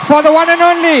noise for the one and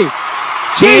only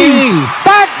Chief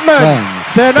Patman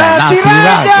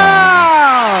Senatiraja.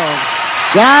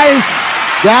 Guys,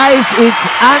 it's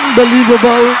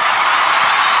unbelievable.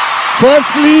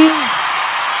 Firstly,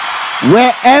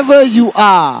 wherever you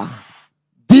are,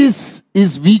 this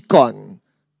is Vcon.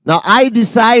 Now, I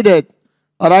decided,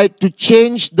 all right, to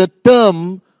change the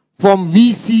term from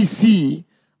VCC,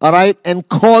 all right, and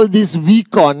call this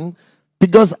Vcon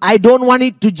because I don't want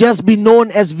it to just be known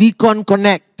as Vcon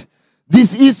Connect.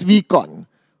 This is Vcon.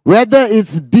 Whether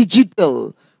it's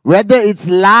digital, whether it's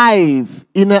live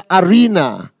in an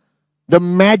arena, the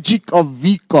magic of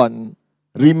Vcon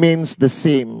remains the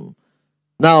same.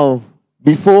 Now,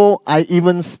 before I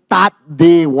even start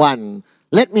day one,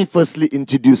 let me firstly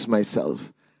introduce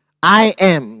myself. I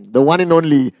am the one and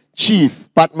only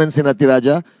Chief Patman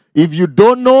Senatiraja. If you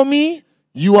don't know me,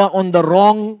 you are on the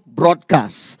wrong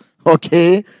broadcast.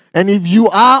 Okay? And if you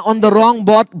are on the wrong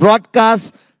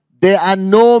broadcast, there are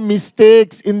no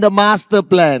mistakes in the master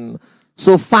plan.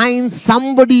 So find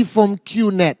somebody from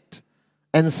QNet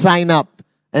and sign up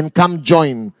and come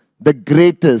join the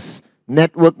greatest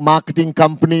network marketing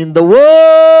company in the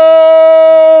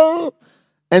world.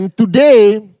 And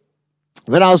today,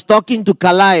 when I was talking to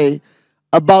Kalai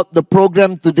about the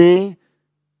program today,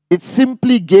 it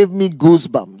simply gave me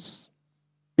goosebumps.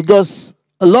 Because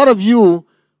a lot of you,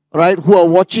 right, who are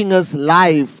watching us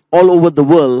live all over the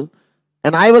world,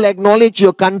 and I will acknowledge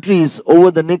your countries over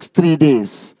the next 3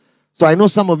 days. So I know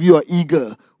some of you are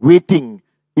eager, waiting.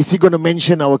 Is he going to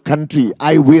mention our country?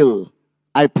 I will.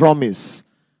 I promise.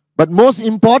 But most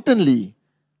importantly,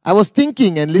 I was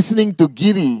thinking and listening to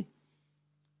Giri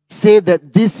say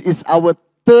that this is our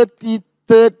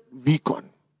 33rd Vcon.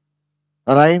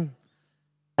 All right?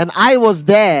 And I was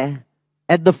there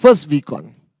at the first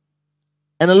Vcon.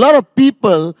 And a lot of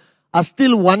people are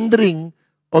still wondering,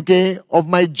 okay, of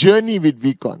my journey with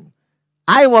Vcon.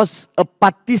 I was a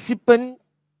participant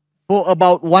for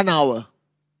about 1 hour.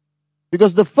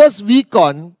 Because the first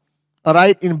Vcon, all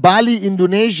right, in Bali,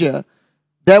 Indonesia,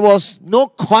 there was no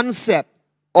concept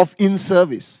of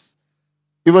in-service.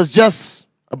 It was just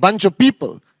a bunch of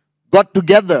people got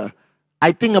together.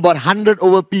 I think about 100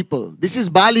 over people. This is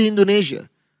Bali, Indonesia.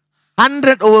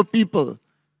 100 over people.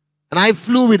 And I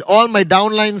flew with all my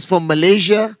downlines from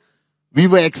Malaysia. We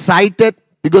were excited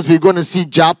because we were going to see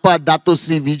Japa, Dato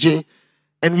Sri Vijay.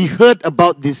 And we heard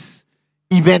about this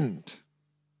event.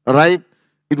 All right?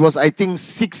 It was, I think,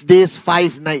 6 days,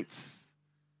 5 nights.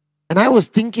 And I was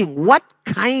thinking, what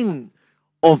kind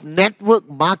of network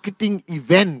marketing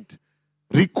event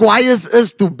requires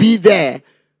us to be there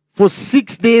for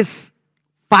 6 days,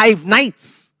 5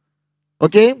 nights?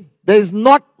 Okay? There is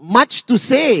not much to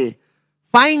say.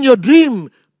 Find your dream,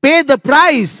 pay the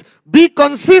price, be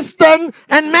consistent,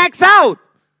 and max out.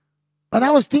 But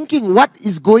I was thinking, what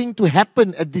is going to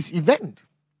happen at this event?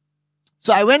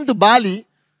 So I went to Bali,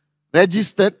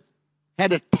 registered,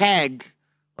 had a tag,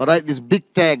 all right, this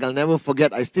big tag, I'll never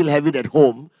forget, I still have it at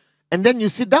home. And then you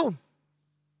sit down,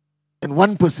 and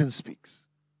one person speaks,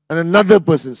 and another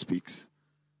person speaks.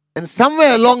 And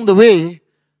somewhere along the way,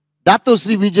 Dato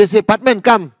Sri Vijay said, Patman,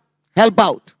 come, help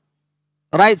out.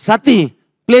 All right, Sati,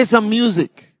 play some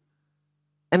music.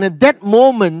 And at that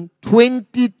moment,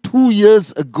 22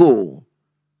 years ago,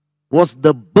 was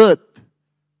the birth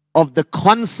of the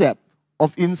concept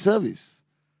of in-service.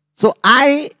 So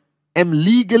I am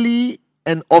legally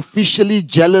and officially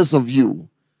jealous of you.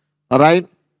 All right?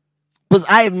 Because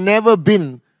I have never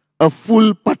been a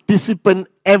full participant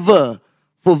ever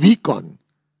for Vcon.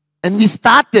 And we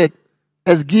started,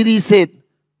 as Giri said,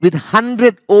 with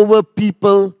 100 over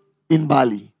people in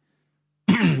Bali.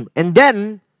 And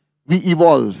then we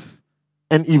evolved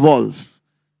and evolved.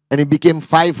 And it became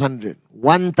 500,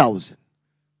 1,000,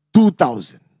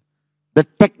 2,000. The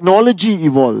technology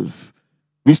evolved.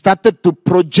 We started to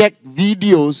project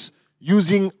videos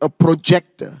using a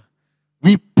projector.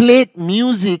 We played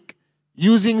music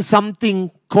using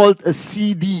something called a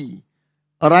CD.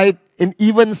 All right? And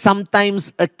even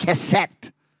sometimes a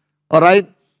cassette. All right?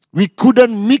 We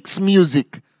couldn't mix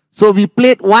music. So we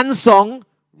played one song,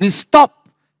 we stopped,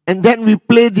 and then we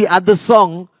played the other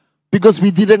song because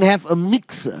we didn't have a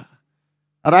mixer.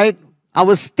 All right?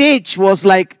 Our stage was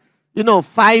like,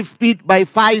 5 feet by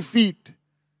 5 feet.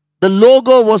 The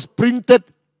logo was printed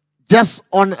just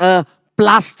on a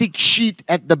plastic sheet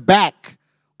at the back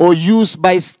or used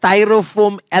by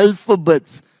styrofoam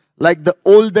alphabets like the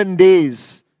olden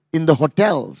days in the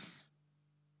hotels.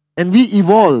 And we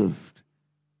evolved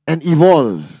and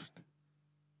evolved.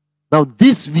 Now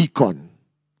this Vcon,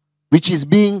 which is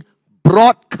being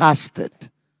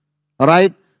broadcasted, all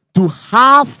right, to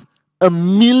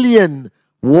 500,000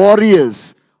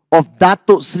 warriors of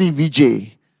Dato Sri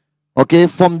Vijay, okay,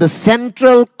 from the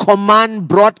Central Command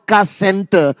Broadcast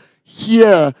Center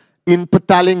here in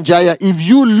Petaling Jaya. If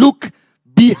you look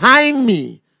behind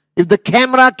me, if the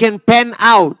camera can pan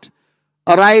out,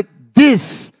 all right,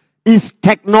 this is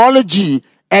technology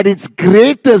at its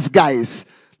greatest, guys.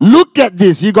 Look at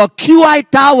this. You got QI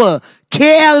Tower,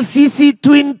 KLCC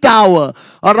Twin Tower,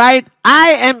 all right.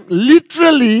 I am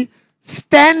literally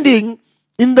standing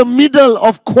in the middle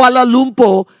of Kuala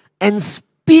Lumpur and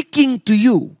speaking to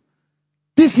you.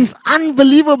 This is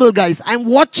unbelievable, guys. I'm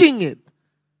watching it.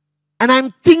 And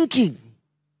I'm thinking,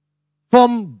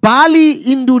 from Bali,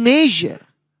 Indonesia,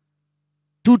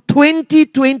 to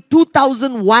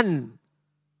 2001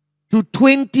 to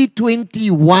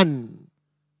 2021,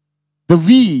 the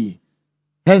V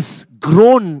has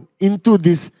grown into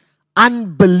this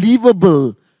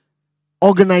unbelievable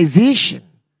organization.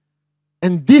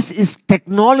 And this is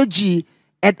technology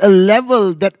at a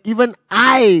level that even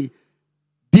I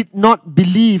did not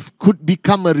believe could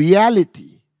become a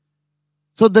reality.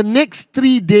 So the next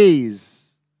 3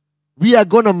 days, we are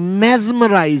going to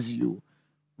mesmerize you.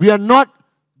 We are not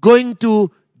going to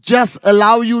just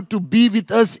allow you to be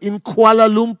with us in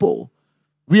Kuala Lumpur.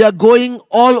 We are going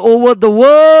all over the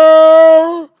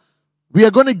world. We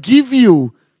are going to give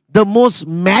you the most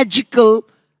magical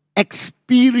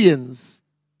experience,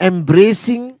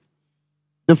 embracing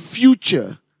the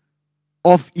future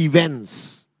of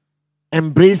events,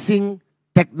 embracing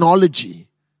technology.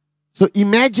 So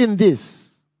imagine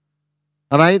this,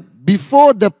 all right?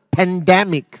 Before the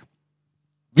pandemic,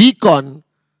 Vcon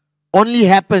only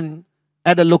happened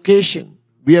at a location.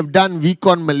 We have done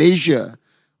Vcon Malaysia,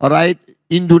 all right,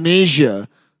 Indonesia,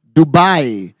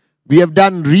 Dubai. We have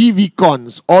done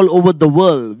re-Vcons all over the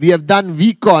world. We have done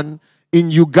Vcon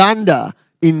in Uganda,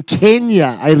 in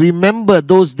Kenya. I remember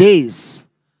those days.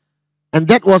 And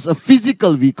that was a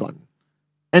physical Vcon.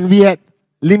 And we had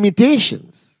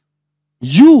limitations.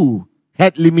 You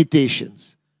had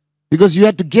limitations. Because you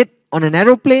had to get on an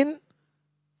aeroplane,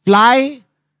 fly,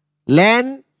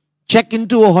 land, check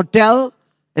into a hotel,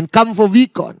 and come for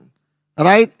Vcon.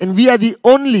 Right? And we are the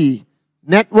only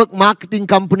network marketing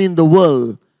company in the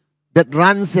world that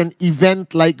runs an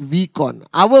event like Vcon.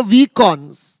 Our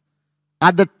Vcons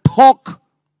are the talk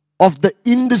of the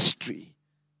industry.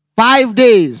 5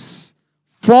 days,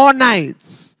 4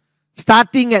 nights,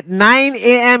 starting at 9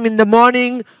 a.m. in the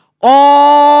morning,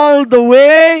 all the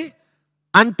way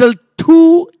until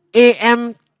 2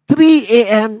 a.m., 3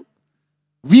 a.m.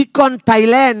 Vcon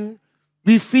Thailand,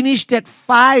 we finished at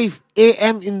 5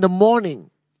 a.m. in the morning.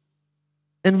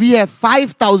 And we have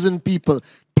 5,000 people,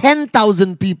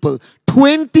 10,000 people,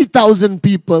 20,000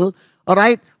 people, all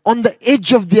right, on the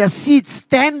edge of their seats,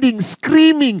 standing,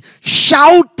 screaming,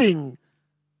 shouting,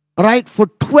 all right, for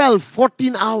 12,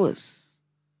 14 hours.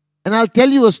 And I'll tell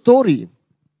you a story.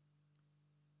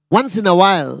 Once in a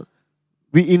while,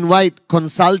 we invite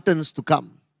consultants to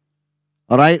come,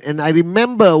 all right? And I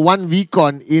remember one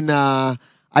Vcon in,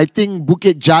 I think,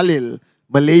 Bukit Jalil,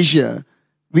 Malaysia.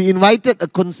 We invited a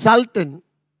consultant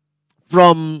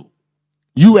from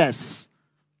US,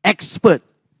 expert,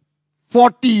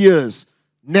 40 years,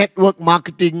 network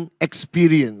marketing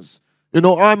experience. You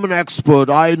know, I'm an expert,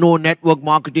 I know network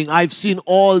marketing, I've seen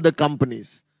all the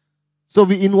companies. So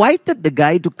we invited the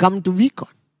guy to come to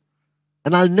Vcon.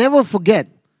 And I'll never forget,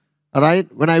 all right,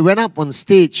 when I went up on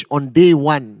stage on day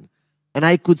 1, and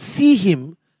I could see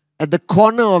him at the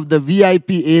corner of the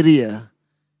VIP area,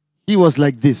 he was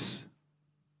like this.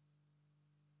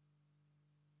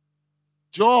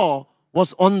 Jaw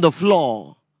was on the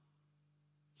floor.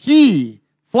 He,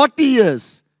 40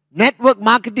 years, network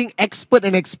marketing expert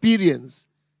and experience,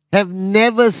 have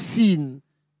never seen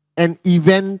an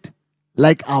event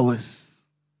like ours.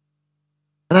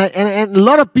 And a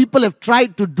lot of people have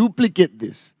tried to duplicate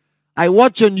this. I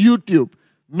watch on YouTube.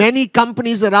 Many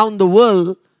companies around the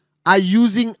world are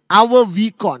using our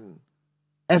Vcon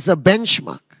as a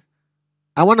benchmark.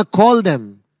 I want to call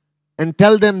them and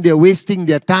tell them they're wasting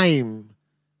their time,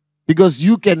 because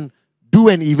you can do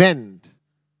an event,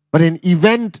 but an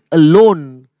event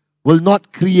alone will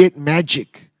not create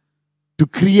magic. To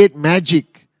create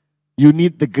magic, you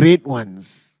need the great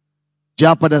ones.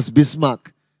 Japadas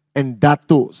Bismarck and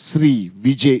Dato Sri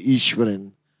Vijay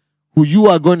Ishwaran, who you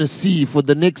are going to see for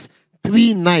the next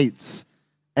 3 nights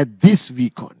at this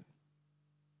Vcon.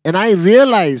 And I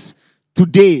realize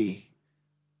today,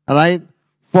 all right,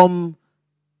 from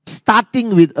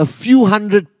starting with a few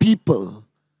hundred people,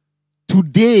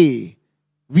 today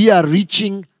we are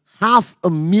reaching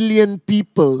 500,000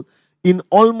 people in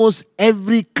almost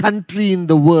every country in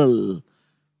the world,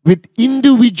 with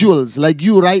individuals like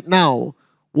you right now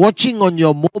watching on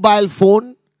your mobile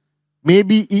phone,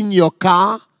 maybe in your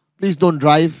car. Please don't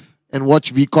drive and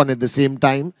watch Vcon at the same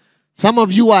time. Some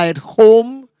of you are at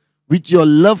home with your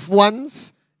loved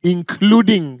ones,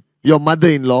 including your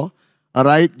mother-in-law, all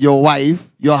right, your wife,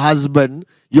 your husband,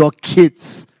 your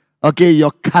kids, okay,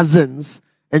 your cousins,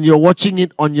 and you're watching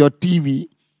it on your TV.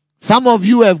 Some of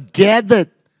you have gathered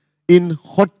in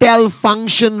hotel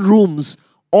function rooms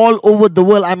all over the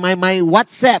world. My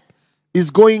WhatsApp is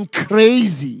going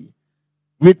crazy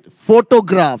with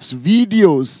photographs,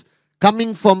 videos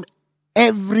coming from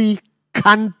every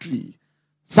country.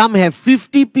 Some have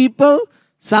 50 people,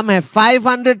 some have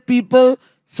 500 people,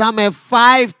 some have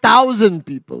 5,000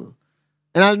 people.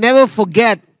 And I'll never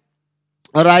forget,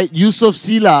 all right, Yusuf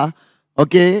Sila,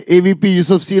 okay, AVP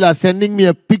Yusuf Sila sending me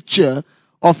a picture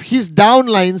of his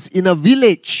downlines in a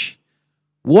village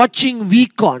watching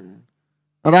Vcon,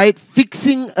 right,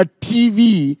 fixing a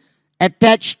TV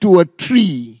attached to a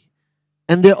tree.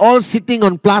 And they're all sitting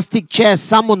on plastic chairs,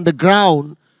 some on the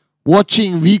ground,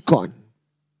 watching Vcon.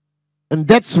 And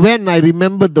that's when I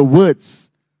remembered the words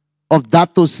of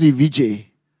Dato Sri Vijay,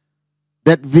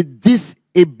 that with this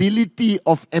ability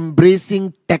of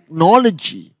embracing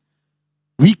technology,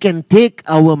 we can take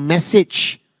our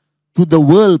message to the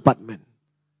world, Patman.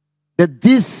 That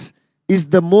this is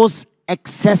the most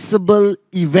accessible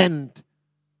event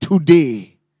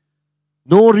today.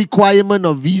 No requirement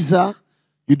of visa.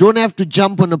 You don't have to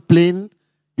jump on a plane.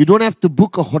 You don't have to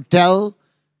book a hotel.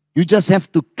 You just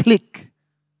have to click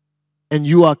and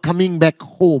you are coming back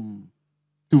home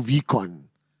to Vcon.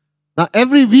 Now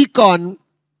every Vcon,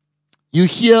 you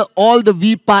hear all the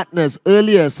V partners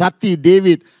earlier, Sati,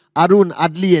 David, Arun,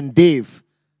 Adli and Dave,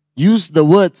 use the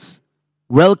words,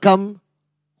 welcome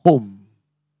home.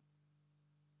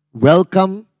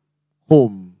 Welcome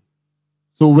home.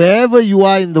 So wherever you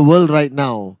are in the world right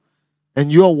now, and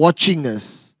you are watching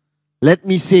us, let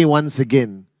me say once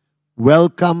again,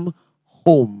 welcome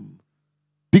home.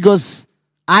 Because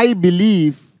I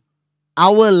believe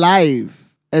our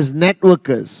life as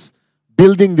networkers,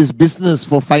 building this business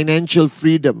for financial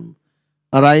freedom,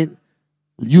 all right,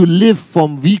 you live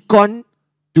from Vcon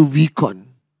to Vcon.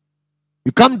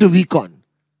 You come to Vcon,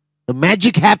 the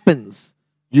magic happens.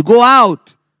 You go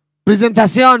out,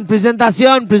 presentación,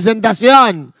 presentación,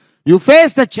 presentación. You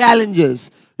face the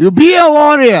challenges. You be a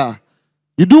warrior.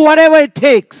 You do whatever it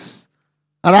takes.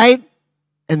 All right?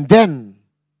 And then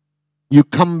you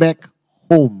come back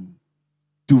home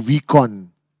to Vcon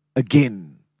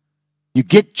again. You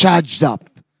get charged up.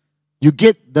 You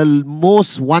get the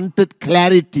most wanted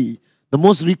clarity, the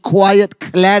most required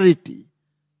clarity.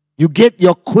 You get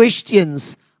your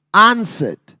questions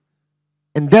answered.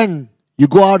 And then you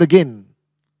go out again.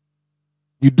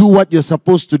 You do what you're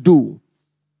supposed to do.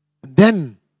 And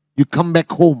then you come back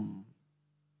home.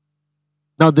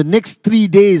 Now the next 3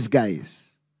 days,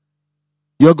 guys,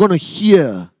 you're going to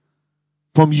hear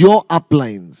from your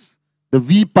uplines, the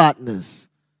V partners,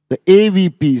 the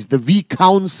AVPs, the V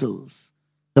councils,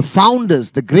 the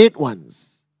founders, the great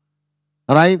ones.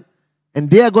 All right? And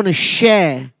they are going to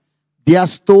share their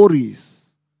stories.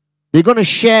 They're going to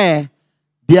share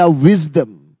their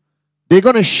wisdom. They're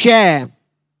going to share,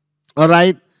 all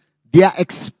right, their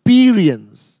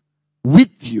experience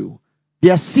with you,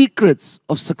 their secrets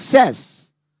of success.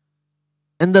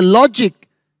 And the logic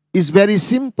is very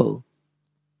simple.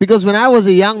 Because when I was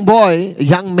a young boy, a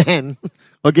young man,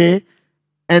 okay,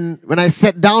 and when I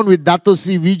sat down with Dato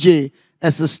Sri Vijay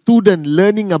as a student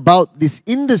learning about this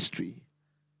industry,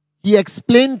 he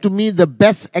explained to me the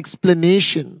best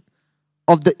explanation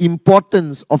of the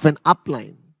importance of an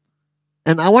upline.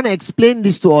 And I want to explain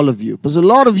this to all of you, because a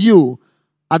lot of you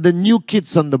are the new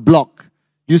kids on the block.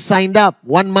 You signed up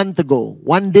 1 month ago,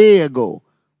 1 day ago,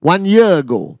 1 year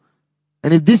ago.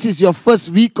 And if this is your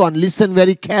first Vcon, listen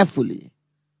very carefully.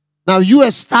 Now you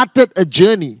have started a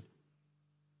journey.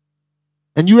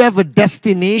 And you have a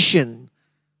destination,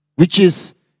 which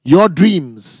is your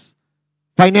dreams,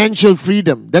 financial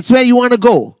freedom. That's where you want to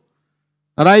go.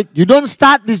 All right? You don't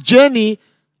start this journey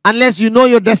unless you know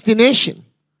your destination.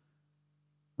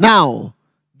 Now,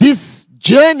 this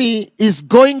journey is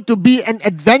going to be an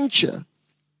adventure.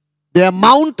 There are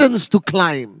mountains to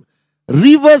climb,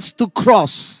 rivers to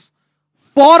cross,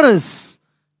 forests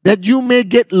that you may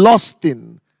get lost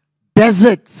in,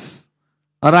 deserts,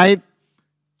 all right?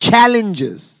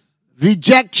 Challenges,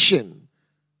 rejection,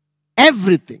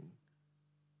 everything.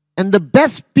 And the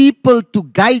best people to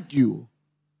guide you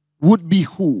would be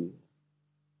who?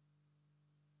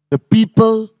 The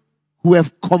people who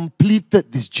have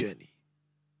completed this journey.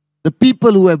 The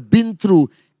people who have been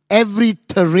through every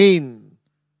terrain,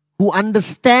 who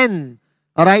understand,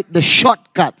 all right, the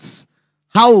shortcuts.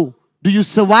 How do you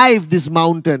survive this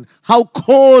mountain? How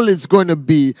cold it's going to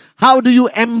be? How do you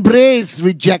embrace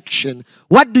rejection?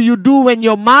 What do you do when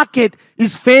your market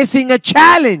is facing a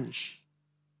challenge?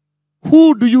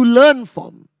 Who do you learn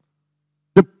from?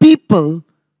 The people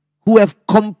who have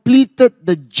completed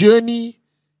the journey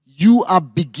you are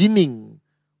beginning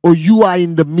or you are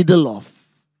in the middle of.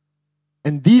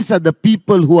 And these are the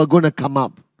people who are going to come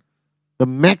up. The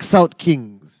max out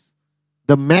kings,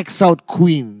 the max out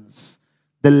queens,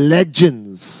 the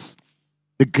legends,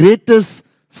 the greatest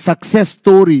success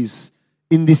stories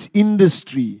in this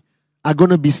industry are going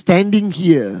to be standing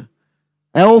here,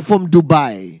 or from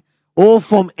Dubai, or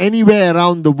from anywhere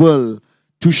around the world,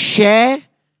 to share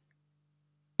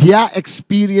their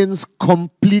experience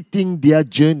completing their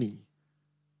journey.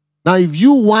 Now, if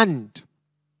you want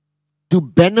to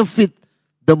benefit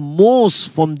the most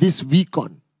from this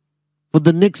Vcon for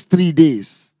the next 3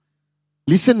 days,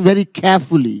 listen very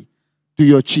carefully to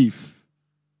your chief.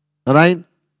 All right?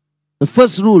 The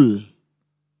first rule,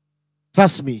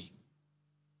 trust me.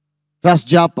 Trust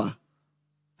Japa.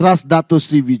 Trust Dato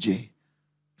Sri Vijay.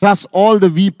 Trust all the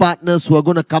V partners who are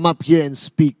going to come up here and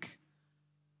speak.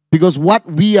 Because what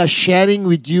we are sharing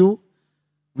with you,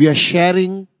 we are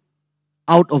sharing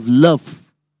out of love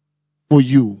for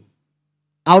you.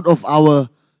 Out of our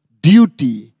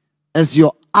duty as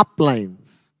your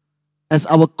uplines. As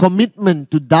our commitment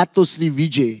to Dato Sri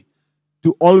Vijay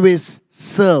to always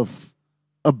serve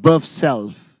above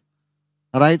self.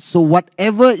 Alright, so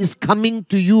whatever is coming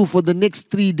to you for the next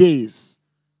 3 days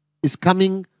is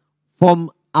coming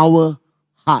from our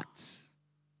hearts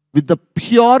with the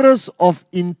purest of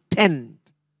intent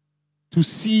to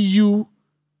see you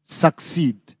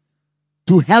succeed,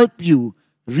 to help you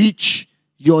reach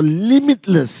your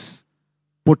limitless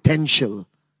potential.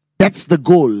 That's the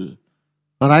goal.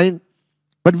 Alright?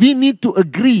 But we need to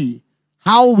agree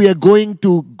how we are going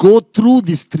to go through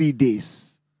these 3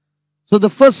 days. So the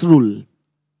first rule,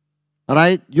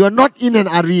 alright, you are not in an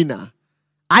arena.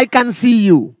 I can't see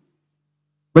you,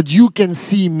 but you can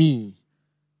see me.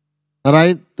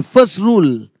 Alright, the first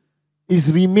rule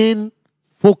is remain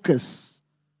focused.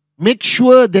 Make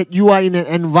sure that you are in an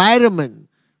environment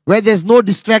where there's no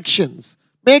distractions.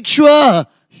 Make sure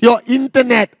your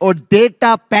internet or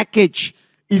data package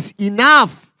is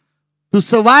enough to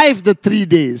survive the 3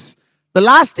 days. The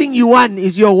last thing you want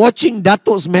is you're watching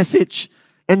Dato's message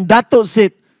and Dato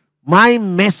said, my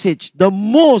message, the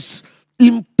most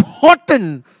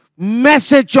important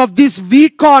message of this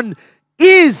Vcon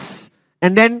is,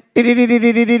 and then,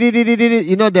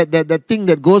 you know, that thing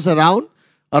that goes around,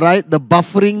 all right, the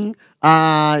buffering,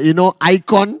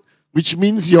 icon, which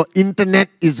means your internet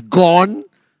is gone,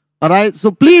 all right.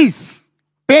 So please,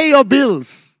 pay your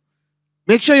bills.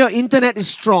 Make sure your internet is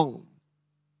strong,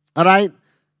 all right.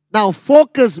 Now,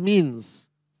 focus means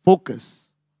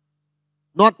focus.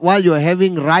 Not while you're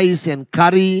having rice and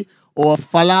curry or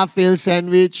falafel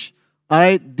sandwich.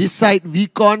 Alright, decide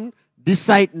Vcon,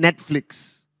 decide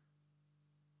Netflix.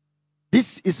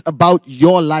 This is about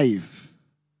your life.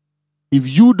 If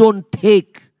you don't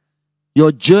take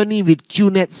your journey with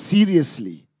QNet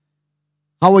seriously,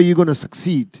 how are you going to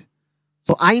succeed?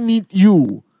 So I need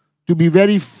you to be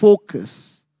very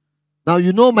focused. Now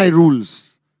you know my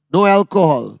rules. No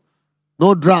alcohol,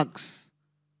 no drugs.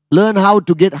 Learn how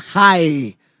to get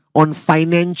high on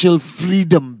financial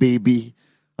freedom, baby.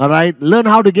 All right? Learn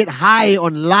how to get high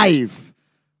on life.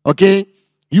 Okay?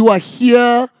 You are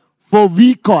here for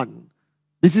Vcon.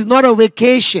 This is not a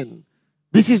vacation.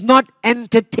 This is not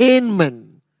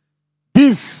entertainment.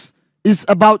 This is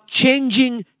about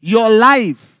changing your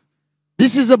life.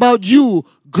 This is about you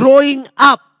growing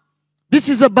up. This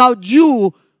is about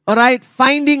you, all right,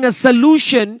 finding a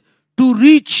solution to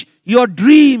reach your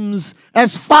dreams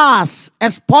as fast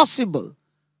as possible.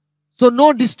 So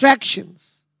no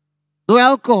distractions, no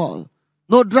alcohol,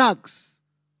 no drugs.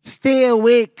 Stay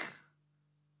awake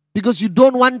because you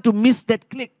don't want to miss that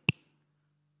click.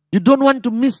 You don't want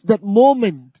to miss that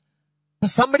moment.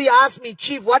 Somebody asked me,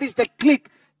 Chief, what is the click?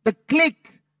 The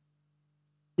click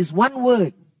is one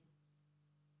word,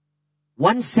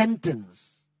 one sentence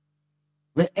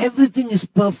where everything is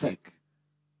perfect,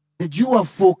 that you are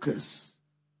focused.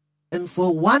 And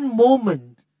for one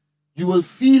moment, you will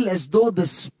feel as though the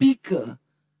speaker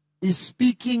is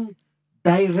speaking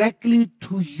directly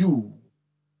to you.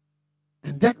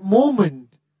 And that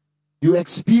moment, you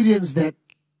experience that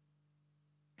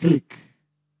click.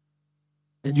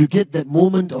 And you get that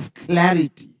moment of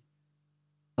clarity.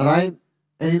 Alright?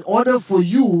 And in order for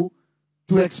you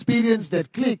to experience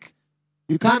that click,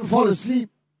 you can't fall asleep.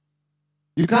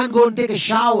 You can't go and take a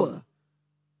shower.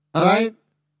 Alright?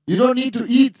 You don't need to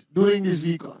eat during this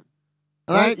Vcon.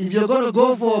 Alright? If you're going to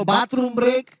go for a bathroom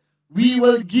break, we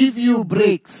will give you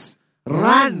breaks.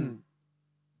 Run.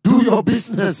 Do your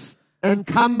business and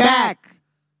come back.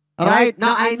 Alright?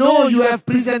 Now I know you have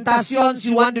presentations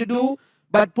you want to do,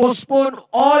 but postpone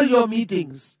all your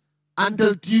meetings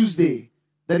until Tuesday.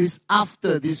 That is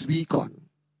after this Vcon.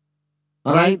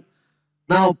 Alright?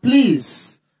 Now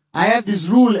please, I have this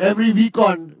rule every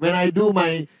Vcon when I do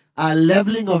my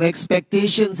leveling of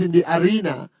expectations in the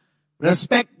arena.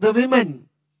 Respect the women.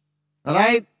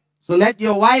 Alright? So let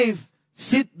your wife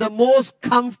sit the most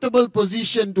comfortable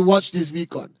position to watch this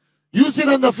Vcon. You sit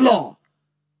on the floor.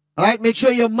 Alright? Make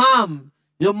sure your mom,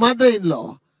 your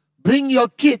mother-in-law, bring your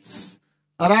kids.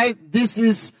 Alright? This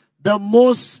is the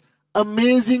most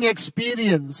amazing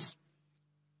experience,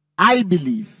 I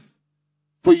believe,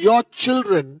 for your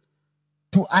children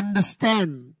to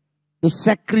understand the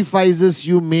sacrifices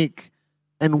you make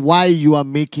and why you are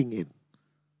making it.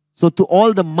 So to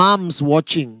all the moms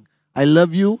watching, I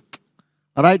love you.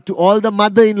 All right, to all the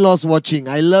mother-in-laws watching,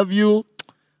 I love you.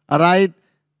 All right,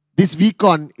 this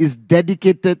Vcon is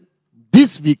dedicated,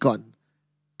 this Vcon,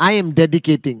 I am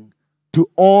dedicating to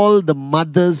all the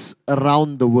mothers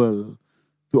around the world.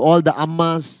 To all the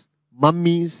ammas,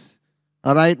 mummies,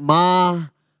 all right, ma,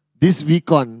 this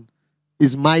Vcon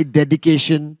is my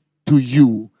dedication to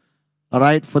you. All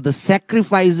right, for the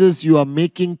sacrifices you are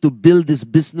making to build this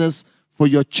business for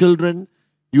your children,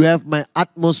 you have my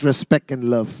utmost respect and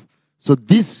love. So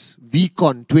this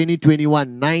Vcon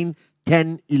 2021, 9,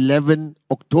 10, 11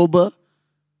 October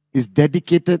is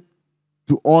dedicated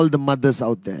to all the mothers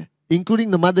out there,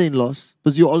 including the mother-in-laws,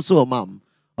 because you're also a mom.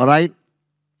 All right?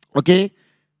 Okay?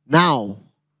 Now,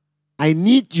 I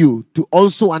need you to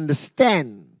also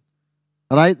understand,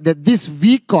 all right, that this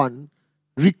Vcon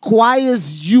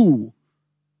requires you,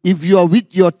 if you are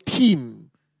with your team,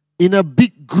 in a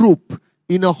big group,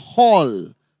 in a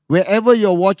hall, wherever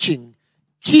you're watching,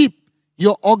 keep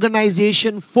your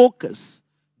organization focused.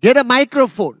 Get a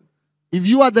microphone. If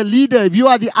you are the leader, if you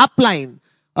are the upline,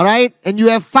 all right, and you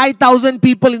have 5,000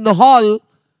 people in the hall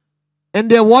and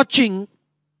they're watching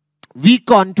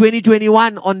Vcon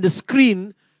 2021 on the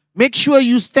screen, make sure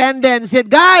you stand there and say,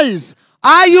 guys,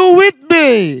 are you with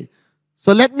me?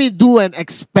 So let me do an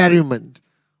experiment.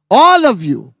 All of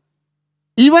you,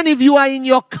 even if you are in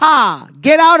your car,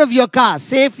 get out of your car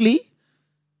safely.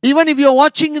 Even if you're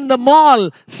watching in the mall,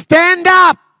 stand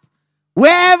up.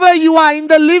 Wherever you are, in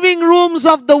the living rooms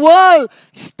of the world,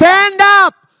 stand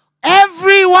up.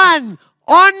 Everyone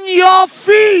on your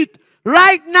feet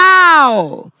right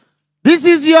now. This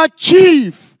is your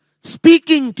chief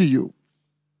speaking to you.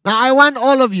 Now I want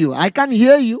all of you. I can't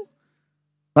hear you,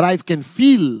 but I can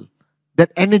feel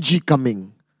that energy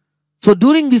coming. So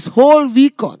during this whole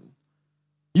Vcon,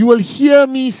 you will hear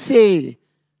me say,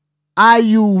 are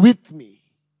you with me?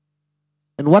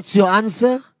 And what's your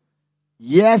answer?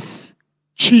 Yes,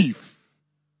 chief.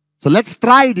 So let's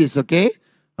try this, okay?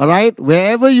 All right?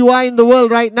 Wherever you are in the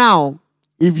world right now,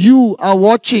 if you are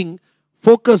watching,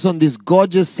 focus on these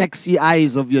gorgeous, sexy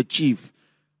eyes of your chief.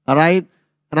 All right?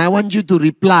 And I want you to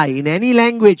reply in any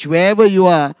language, wherever you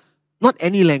are. Not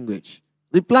any language.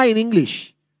 Reply in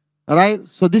English. All right?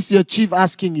 So this is your chief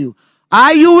asking you,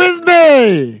 are you with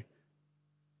me?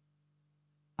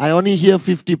 I only hear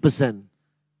 50%.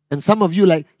 And some of you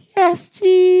like, yes,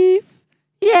 chief.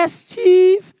 Yes,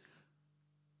 chief.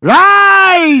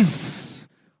 Rise!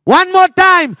 One more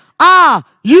time. Are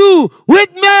you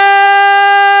with me?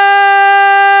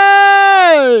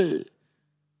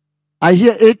 I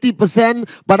hear 80%,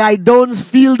 but I don't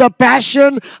feel the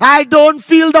passion. I don't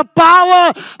feel the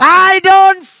power. I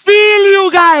don't feel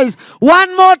you guys.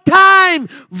 One more time.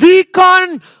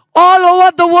 Vcon all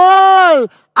over the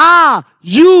world. Are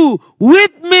you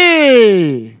with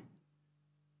me?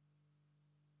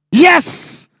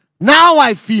 Yes. Now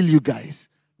I feel you guys.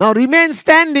 Now remain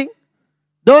standing.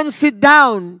 Don't sit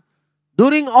down.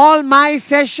 During all my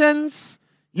sessions,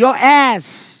 your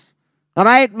ass, all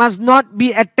right, must not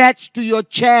be attached to your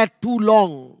chair too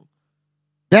long.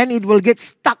 Then it will get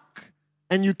stuck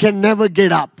and you can never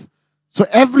get up. So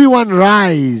everyone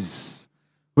rise.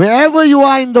 Wherever you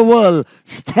are in the world,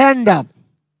 stand up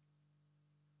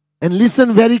and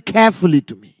listen very carefully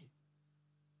to me.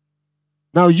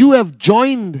 Now you have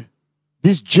joined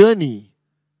this journey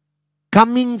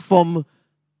coming from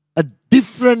a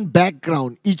different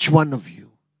background, each one of you.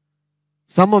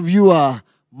 Some of you are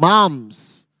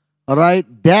moms, all right,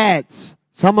 dads.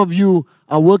 Some of you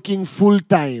are working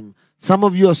full-time. Some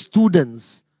of you are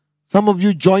students. Some of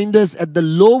you joined us at the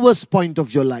lowest point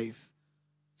of your life.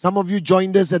 Some of you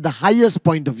joined us at the highest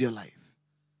point of your life.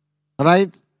 All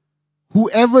right?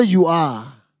 Whoever you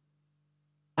are,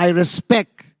 I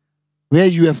respect where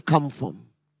you have come from.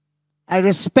 I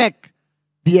respect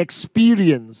the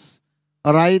experience,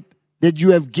 all right, that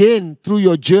you have gained through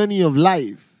your journey of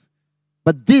life.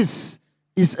 But this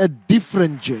is a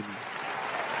different journey.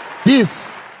 This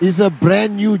is a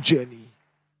brand new journey.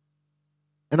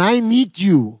 And I need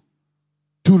you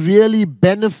to really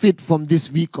benefit from this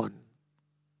Vcon.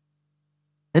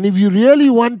 And if you really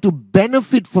want to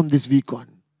benefit from this Vcon,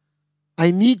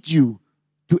 I need you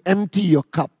to empty your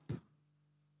cup.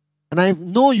 And I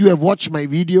know you have watched my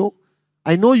video.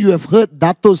 I know you have heard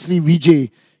Dato Sri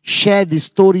Vijay share this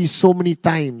story so many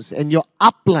times, and your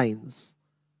uplines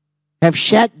have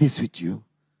shared this with you.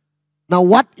 Now,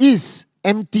 what is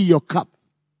empty your cup?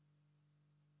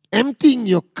 Emptying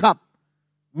your cup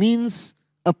means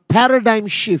a paradigm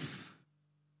shift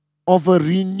of a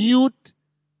renewed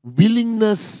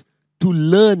willingness to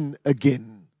learn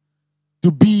again,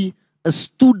 to be a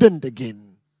student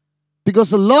again.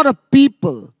 Because a lot of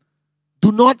people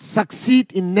do not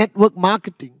succeed in network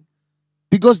marketing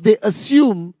because they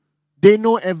assume they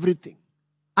know everything.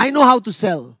 I know how to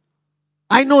sell.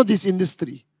 I know this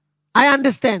industry. I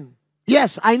understand.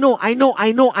 Yes, I know.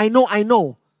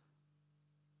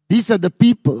 These are the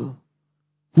people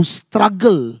who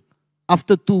struggle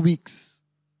after 2 weeks.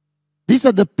 These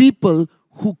are the people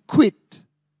who quit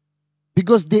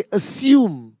because they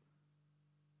assume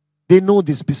they know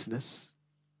this business.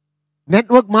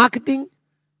 Network marketing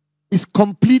is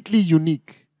completely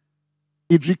unique.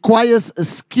 It requires a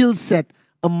skill set,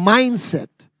 a mindset.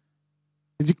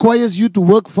 It requires you to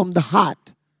work from the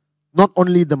heart, not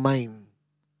only the mind.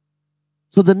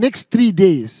 So the next 3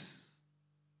 days,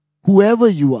 whoever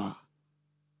you are,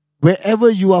 wherever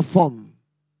you are from,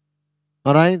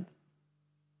 all right,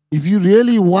 if you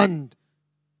really want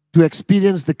to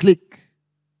experience the click,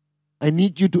 I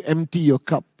need you to empty your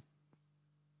cup.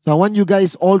 So I want you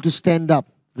guys all to stand up,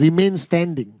 remain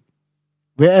standing,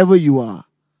 wherever you are.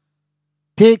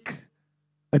 Take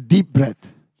a deep breath.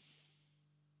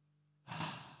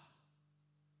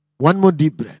 One more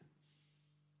deep breath.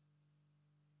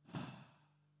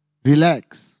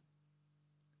 Relax.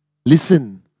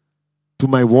 Listen to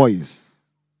my voice.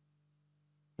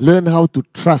 Learn how to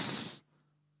trust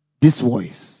this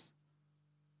voice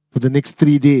for the next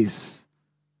 3 days.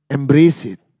 Embrace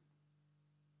it.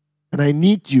 And I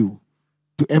need you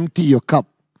to empty your cup.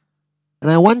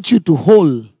 And I want you to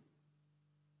hold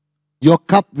your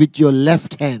cup with your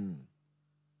left hand.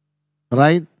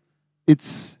 Right?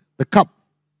 It's the cup.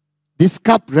 This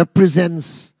cup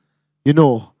represents,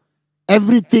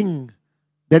 everything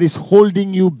that is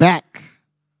holding you back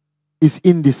is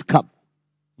in this cup.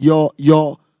 Your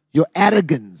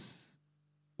arrogance,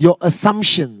 your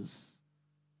assumptions,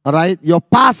 all right? Your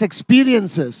past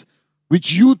experiences,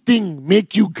 which you think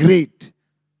make you great,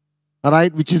 all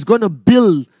right? Which is going to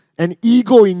build an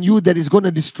ego in you that is going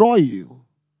to destroy you.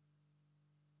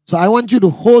 So I want you to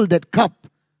hold that cup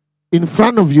in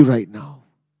front of you right now.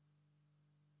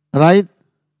 All right?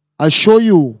 I'll show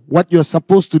you what you're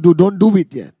supposed to do. Don't do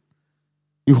it yet.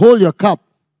 You hold your cup.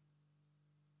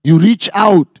 You reach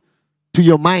out to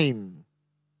your mind.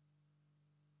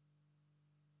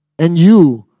 And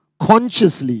you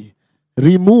consciously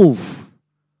remove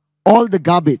all the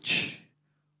garbage,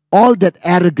 all that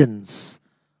arrogance,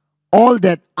 all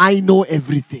that I know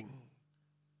everything.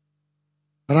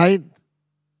 Right?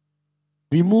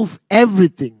 Remove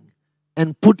everything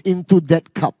and put into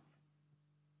that cup.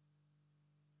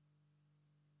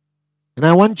 And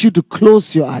I want you to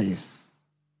close your eyes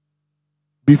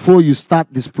before you start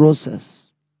this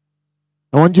process.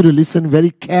 I want you to listen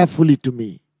very carefully to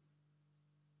me.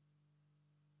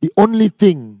 The only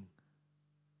thing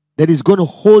that is going to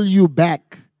hold you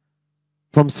back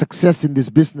from success in this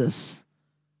business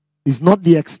is not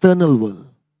the external world,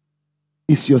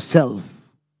 it's yourself.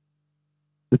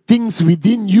 The things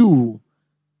within you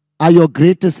are your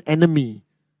greatest enemy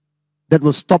that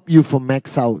will stop you from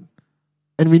max out.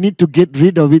 And we need to get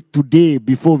rid of it today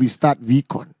before we start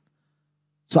Vcon.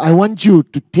 So I want you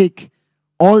to take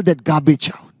all that garbage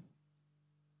out.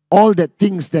 All that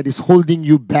things that is holding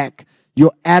you back.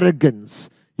 Your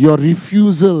arrogance, your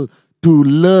refusal to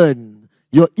learn,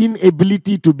 your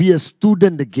inability to be a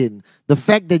student again. The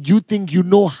fact that you think you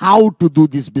know how to do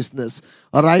this business.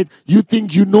 All right? You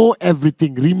think you know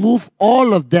everything. Remove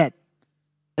all of that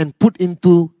and put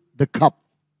into the cup.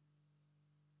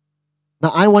 Now,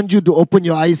 I want you to open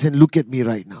your eyes and look at me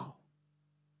right now.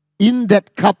 In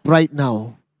that cup right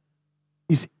now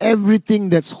is everything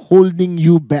that's holding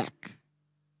you back.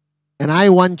 And I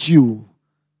want you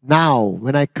now,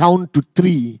 when I count to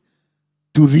 3,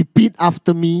 to repeat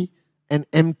after me and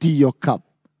empty your cup.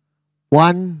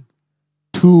 1,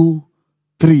 2,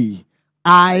 3.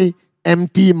 I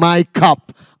empty my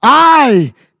cup.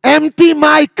 I empty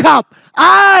my cup.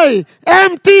 I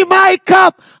empty my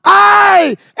cup.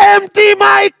 I empty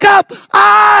my cup.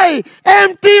 I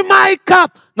empty my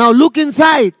cup. Now look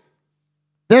inside.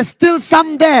 There's still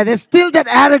some there. There's still that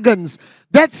arrogance.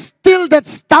 That's still that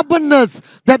stubbornness,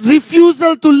 that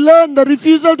refusal to learn, the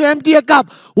refusal to empty a cup.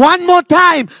 One more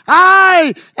time.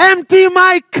 I empty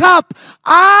my cup.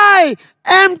 I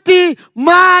empty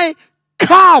my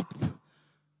cup.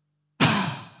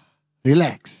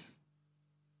 Relax.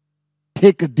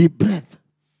 Take a deep breath.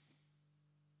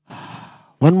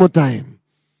 One more time.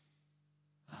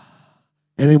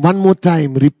 And then one more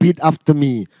time, repeat after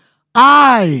me.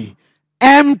 I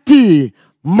empty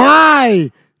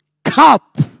my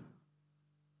cup.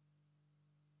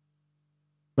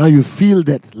 Now you feel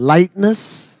that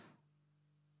lightness.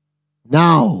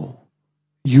 Now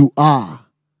you are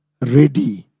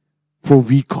ready for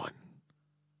Vcon.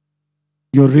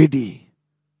 You're ready.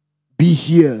 Be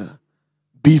here.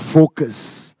 Be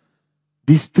focused.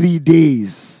 These 3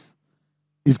 days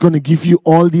is going to give you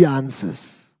all the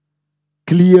answers.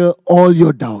 Clear all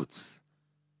your doubts.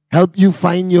 Help you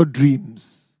find your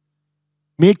dreams.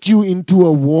 Make you into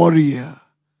a warrior.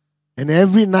 And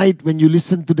every night when you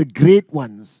listen to the great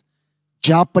ones,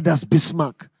 Japadas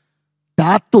Bismarck,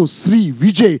 Dato Sri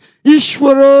Vijay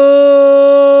Ishwaran,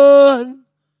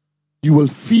 you will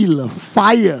feel a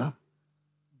fire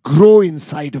grow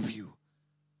inside of you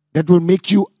that will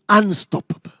make you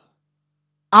unstoppable.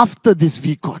 After this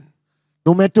Vcon,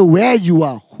 no matter where you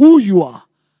are, who you are,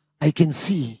 I can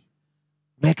see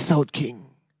max out king,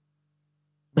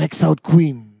 max out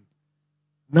queen,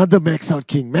 another max out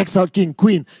king,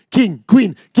 queen, king,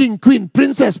 queen, king, queen,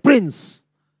 princess, prince.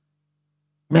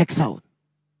 Max out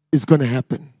is going to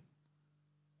happen.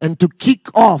 And to kick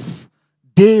off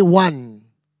day 1,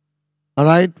 all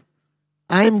right,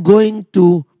 I'm going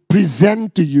to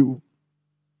present to you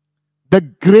the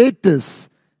greatest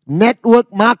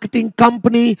network marketing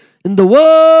company in the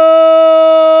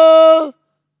world,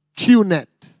 QNet.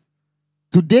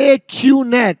 Today,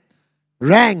 QNet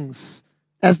ranks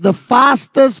as the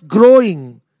fastest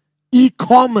growing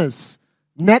e-commerce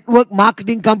network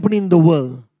marketing company in the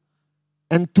world.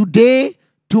 And today,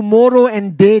 tomorrow,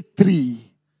 and day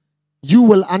 3, you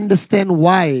will understand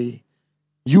why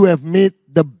you have made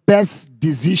the best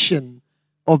decision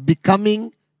of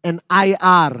becoming an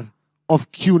IR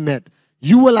of QNet.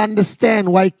 You will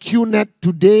understand why QNet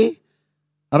today,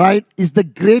 right, is the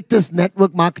greatest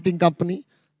network marketing company,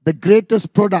 the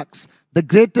greatest products, the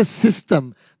greatest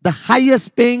system, the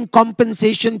highest paying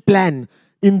compensation plan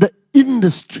in the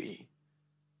industry.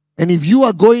 And if you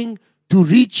are going to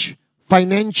reach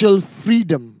financial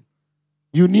freedom,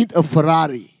 you need a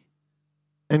Ferrari.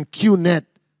 And QNet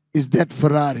is that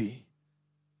Ferrari,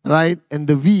 right? And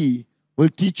the V will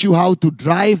teach you how to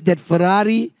drive that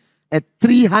Ferrari at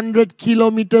 300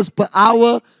 kilometers per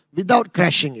hour without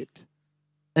crashing it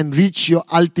and reach your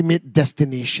ultimate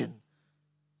destination.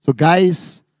 So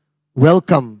guys,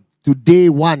 welcome to day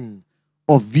 1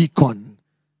 of Vcon.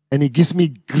 And it gives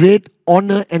me great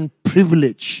honor and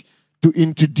privilege to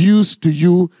introduce to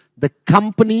you the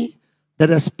company that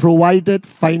has provided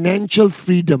financial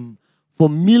freedom for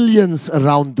millions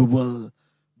around the world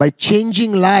by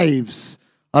changing lives,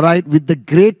 all right, with the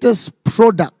greatest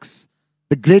products,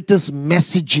 the greatest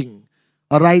messaging,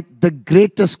 all right, the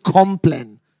greatest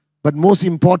complan, but most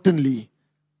importantly,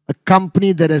 a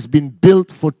company that has been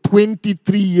built for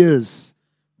 23 years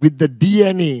with the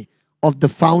DNA of the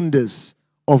founders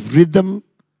of rhythm,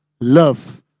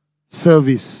 love,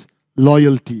 service,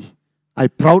 loyalty. I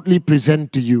proudly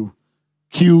present to you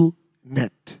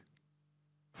QNet.